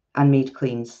and made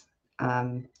claims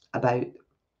about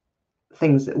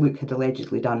things that Luke had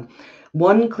allegedly done.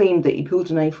 One claimed that he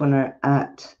pulled a knife on her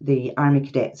at the Army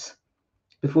Cadets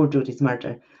before Jodi's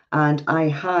murder. And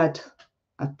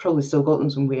I've probably still got them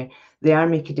somewhere, the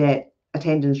Army Cadet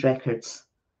attendance records.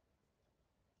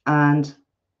 And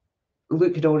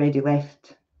Luke had already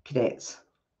left cadets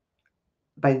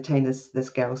by the time this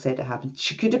girl said it happened.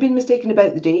 She could have been mistaken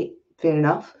about the date, fair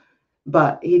enough,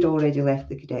 but he'd already left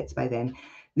the cadets by then.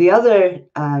 The other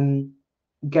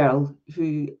girl,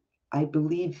 who I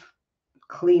believe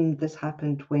claimed this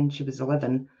happened when she was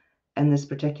 11 in this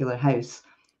particular house,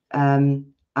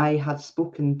 I have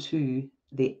spoken to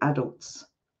the adults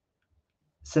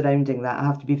surrounding that. I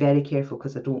have to be very careful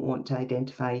because I don't want to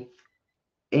identify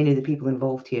any of the people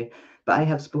involved here, but I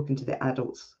have spoken to the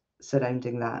adults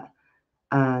surrounding that,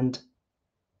 and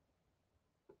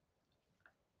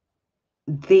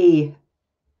they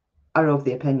are of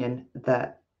the opinion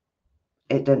that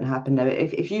it didn't happen. Now,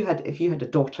 if you had a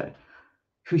daughter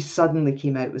who suddenly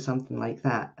came out with something like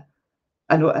that,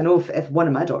 I know if one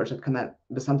of my daughters had come out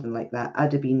with something like that,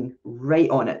 I'd have been right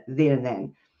on it there and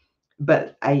then.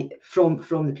 But from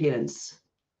the parents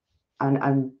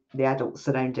and the adults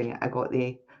surrounding it, I got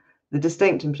the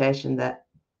distinct impression that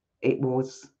it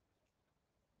was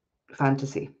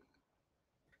fantasy.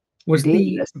 Was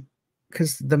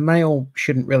because the male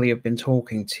shouldn't really have been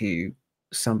talking to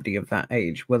somebody of that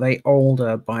age. Were they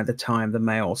older by the time the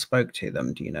male spoke to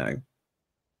them? Do you know?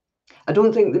 I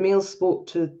don't think the male spoke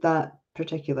to that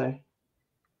particular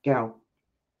girl.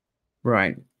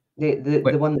 Right. The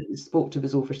one that spoke to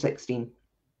was over 16.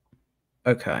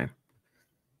 Okay.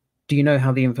 Do you know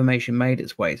how the information made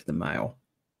its way to the male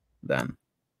then?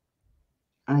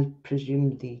 I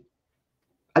presume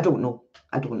I don't know.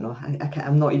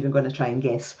 I'm not even going to try and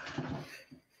guess.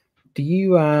 Do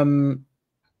you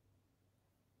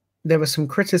there was some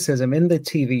criticism in the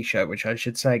TV show, which I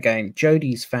should say again,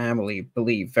 Jodi's family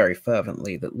believe very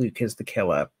fervently that Luke is the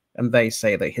killer, and they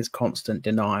say that his constant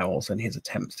denials and his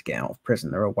attempts to get out of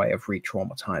prison are a way of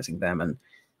re-traumatizing them, and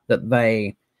that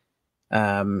they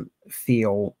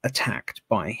feel attacked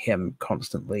by him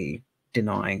constantly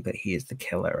denying that he is the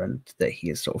killer, and that he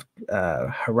is sort of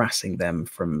harassing them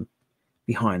from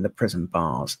behind the prison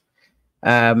bars.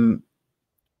 There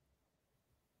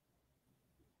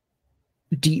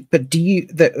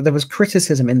was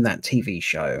criticism in that TV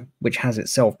show, which has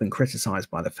itself been criticized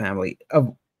by the family,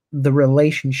 of the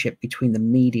relationship between the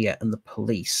media and the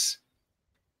police,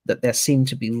 that there seem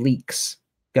to be leaks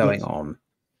going on.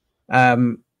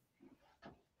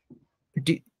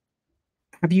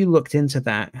 Have you looked into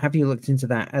that? Have you looked into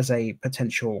that as a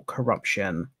potential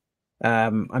corruption? I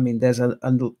mean, there's a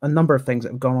number of things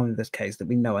that have gone on in this case that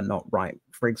we know are not right.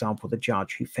 For example, the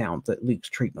judge who found that Luke's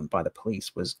treatment by the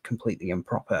police was completely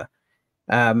improper.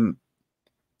 How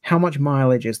much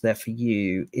mileage is there for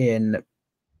you in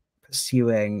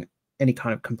pursuing any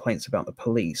kind of complaints about the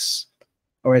police?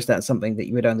 Or is that something that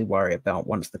you would only worry about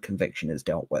once the conviction is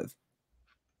dealt with?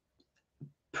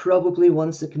 Probably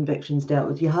once the conviction's dealt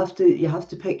with. You have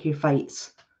to pick your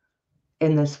fights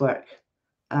in this work.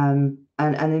 And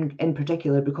in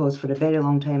particular, because for a very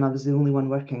long time I was the only one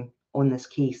working on this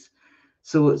case.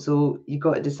 So you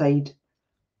got to decide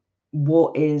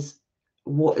what is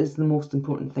the most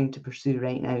important thing to pursue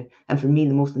right now. And for me,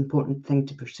 the most important thing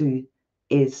to pursue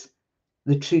is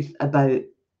the truth about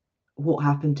what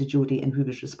happened to Jodi and who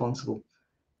was responsible.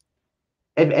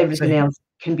 Everything else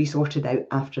can be sorted out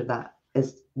after that,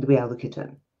 is the way I look at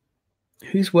it.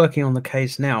 Who's working on the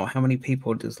case now? How many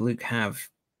people does Luke have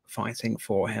fighting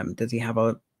for him? Does he have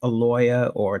a lawyer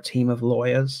or a team of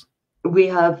lawyers? We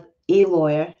have a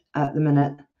lawyer at the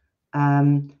minute.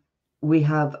 We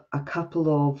have a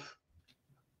couple of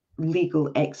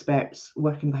legal experts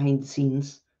working behind the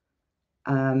scenes.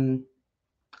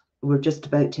 We're just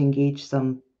about to engage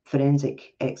some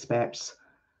forensic experts.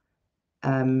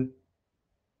 And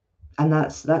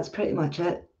that's pretty much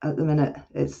it at the minute.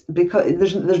 It's because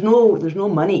there's no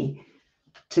money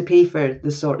to pay for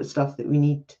the sort of stuff that we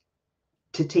need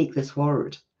to take this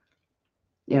forward.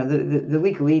 You know, the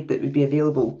legal aid that would be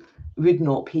available would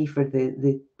not pay for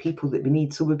the people that we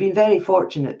need. So we've been very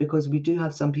fortunate because we do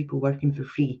have some people working for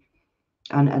free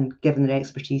and giving their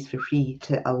expertise for free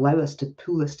to allow us to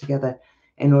pull this together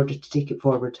in order to take it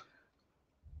forward.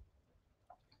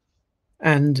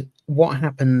 And what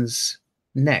happens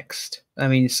next? I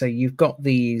mean, so you've got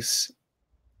these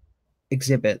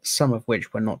exhibits, some of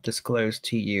which were not disclosed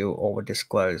to you or were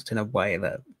disclosed in a way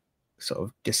that sort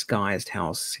of disguised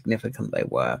how significant they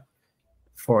were.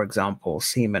 for example,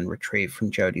 semen retrieved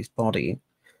from Jodi's body.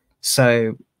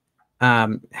 So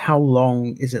how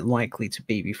long is it likely to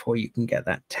be before you can get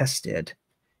that tested?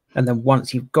 And then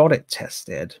once you've got it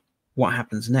tested, what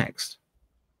happens next?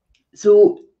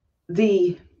 So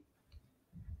the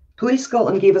Police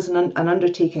Scotland gave us an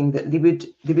undertaking that they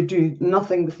would do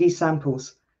nothing with these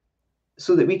samples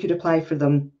so that we could apply for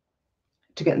them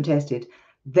to get them tested.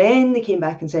 Then they came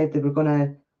back and said they were going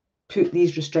to put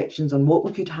these restrictions on what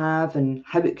we could have and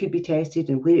how it could be tested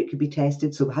and where it could be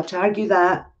tested. So we had to argue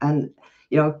that and,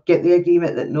 you know, get the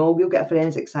agreement that no, we'll get a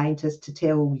forensic scientist to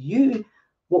tell you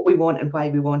what we want and why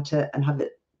we want it and have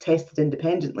it tested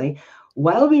independently.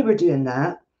 While we were doing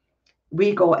that,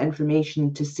 we got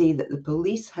information to say that the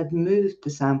police had moved the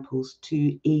samples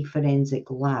to a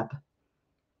forensic lab,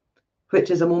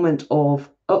 which is a moment of,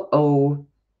 uh-oh,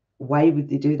 why would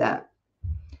they do that?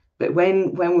 But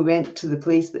when we went to the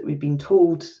place that we'd been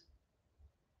told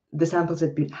the samples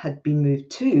had been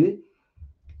moved to,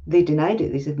 they denied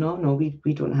it. They said, no,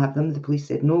 we don't have them. The police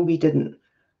said, no, we didn't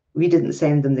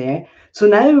send them there. So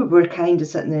now we're kind of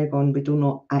sitting there going, we don't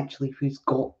know actually who's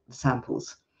got the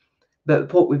samples.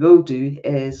 But what we will do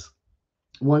is,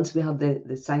 once we have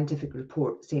the scientific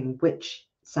report saying which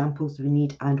samples we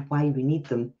need and why we need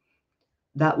them,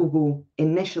 that will go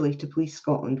initially to Police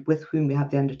Scotland, with whom we have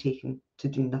the undertaking to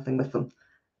do nothing with them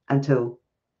until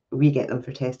we get them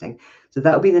for testing. So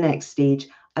that'll be the next stage.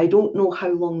 I don't know how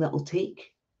long that will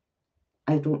take.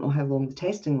 I don't know how long the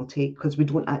testing will take because we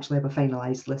don't actually have a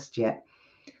finalised list yet.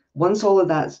 Once all of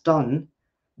that's done,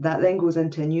 that then goes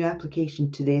into a new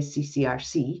application to the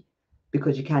SCCRC,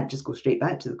 because you can't just go straight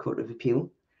back to the Court of Appeal.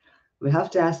 We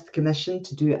have to ask the Commission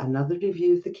to do another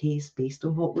review of the case based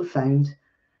on what we've found,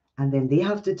 and then they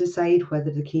have to decide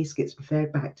whether the case gets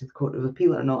referred back to the Court of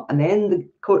Appeal or not, and then the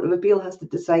Court of Appeal has to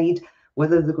decide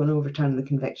whether they're going to overturn the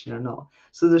conviction or not.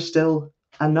 So there's still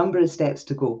a number of steps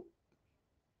to go.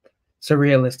 So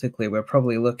realistically, we're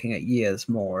probably looking at years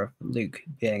more of Luke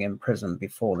being in prison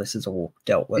before this is all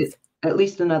dealt with. At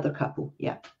least another couple,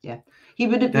 yeah. He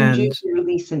would have been due to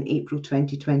release in April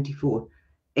 2024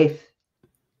 if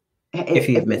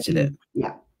he admitted it.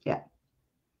 Yeah.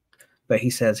 But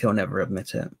he says he'll never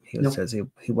admit it. He No. says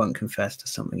he won't confess to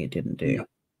something he didn't do. No.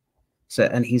 So,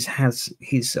 and he's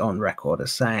on record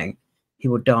as saying he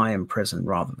will die in prison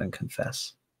rather than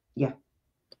confess. Yeah.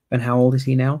 And how old is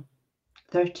he now?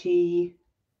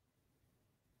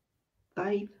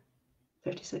 35,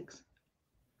 36.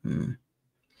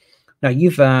 Now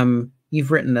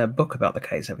you've written a book about the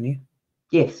case, haven't you?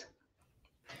 Yes.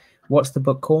 What's the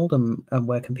book called, and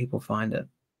where can people find it?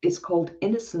 It's called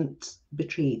Innocents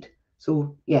Betrayed.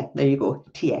 So yeah, there you go.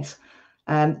 TS.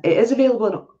 It is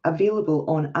available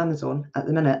on Amazon at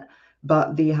the minute,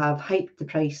 but they have hiked the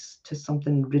price to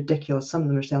something ridiculous. Some of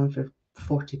them are selling for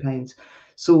 £40.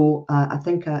 So I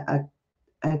think I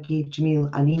gave Jamil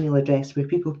an email address where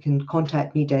people can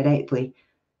contact me directly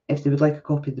if they would like a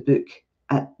copy of the book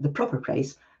at the proper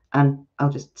price, and I'll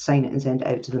just sign it and send it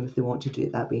out to them if they want to do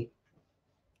it that way.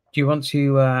 Do you want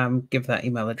to give that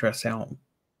email address out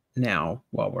now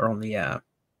while we're on the air?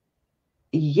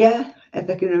 Yeah, if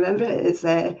I can remember it. It's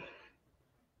I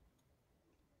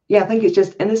think it's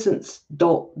just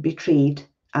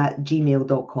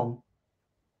innocence.betrayed@gmail.com.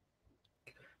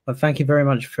 Well, thank you very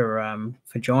much for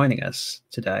joining us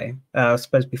today. I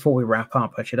suppose before we wrap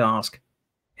up, I should ask,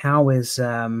 how is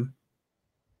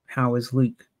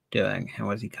Luke doing?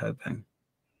 How is he coping?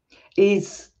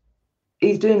 He's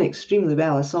doing extremely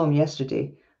well. I saw him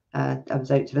yesterday. I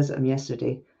was out to visit him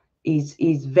yesterday.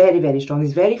 He's very, very strong.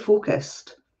 He's very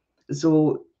focused.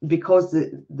 So because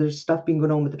there's stuff been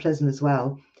going on with the prison as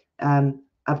well,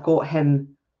 I've got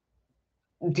him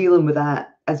dealing with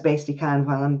that as best he can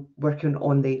while I'm working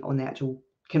on the actual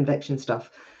conviction stuff.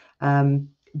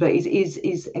 But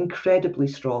he's incredibly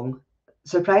strong.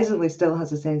 Surprisingly, still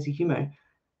has a sense of humour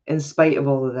in spite of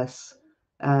all of this.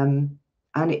 And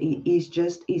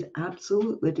he's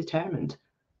absolutely determined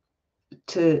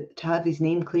to have his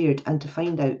name cleared and to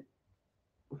find out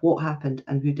what happened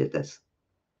and who did this.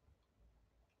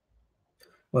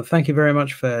 Well, thank you very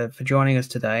much for joining us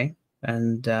today.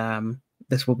 And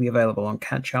this will be available on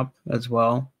Catch Up as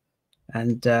well.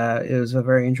 And it was a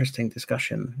very interesting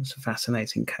discussion. It's a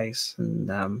fascinating case.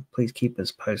 And please keep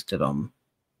us posted on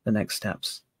the next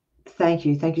steps. Thank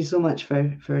you. Thank you so much for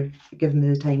giving me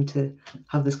the time to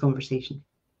have this conversation.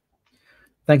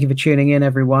 Thank you for tuning in,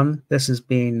 everyone. This has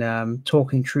been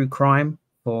Talking True Crime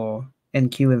for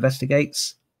NQ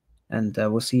Investigates. And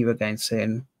we'll see you again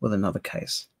soon with another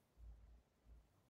case.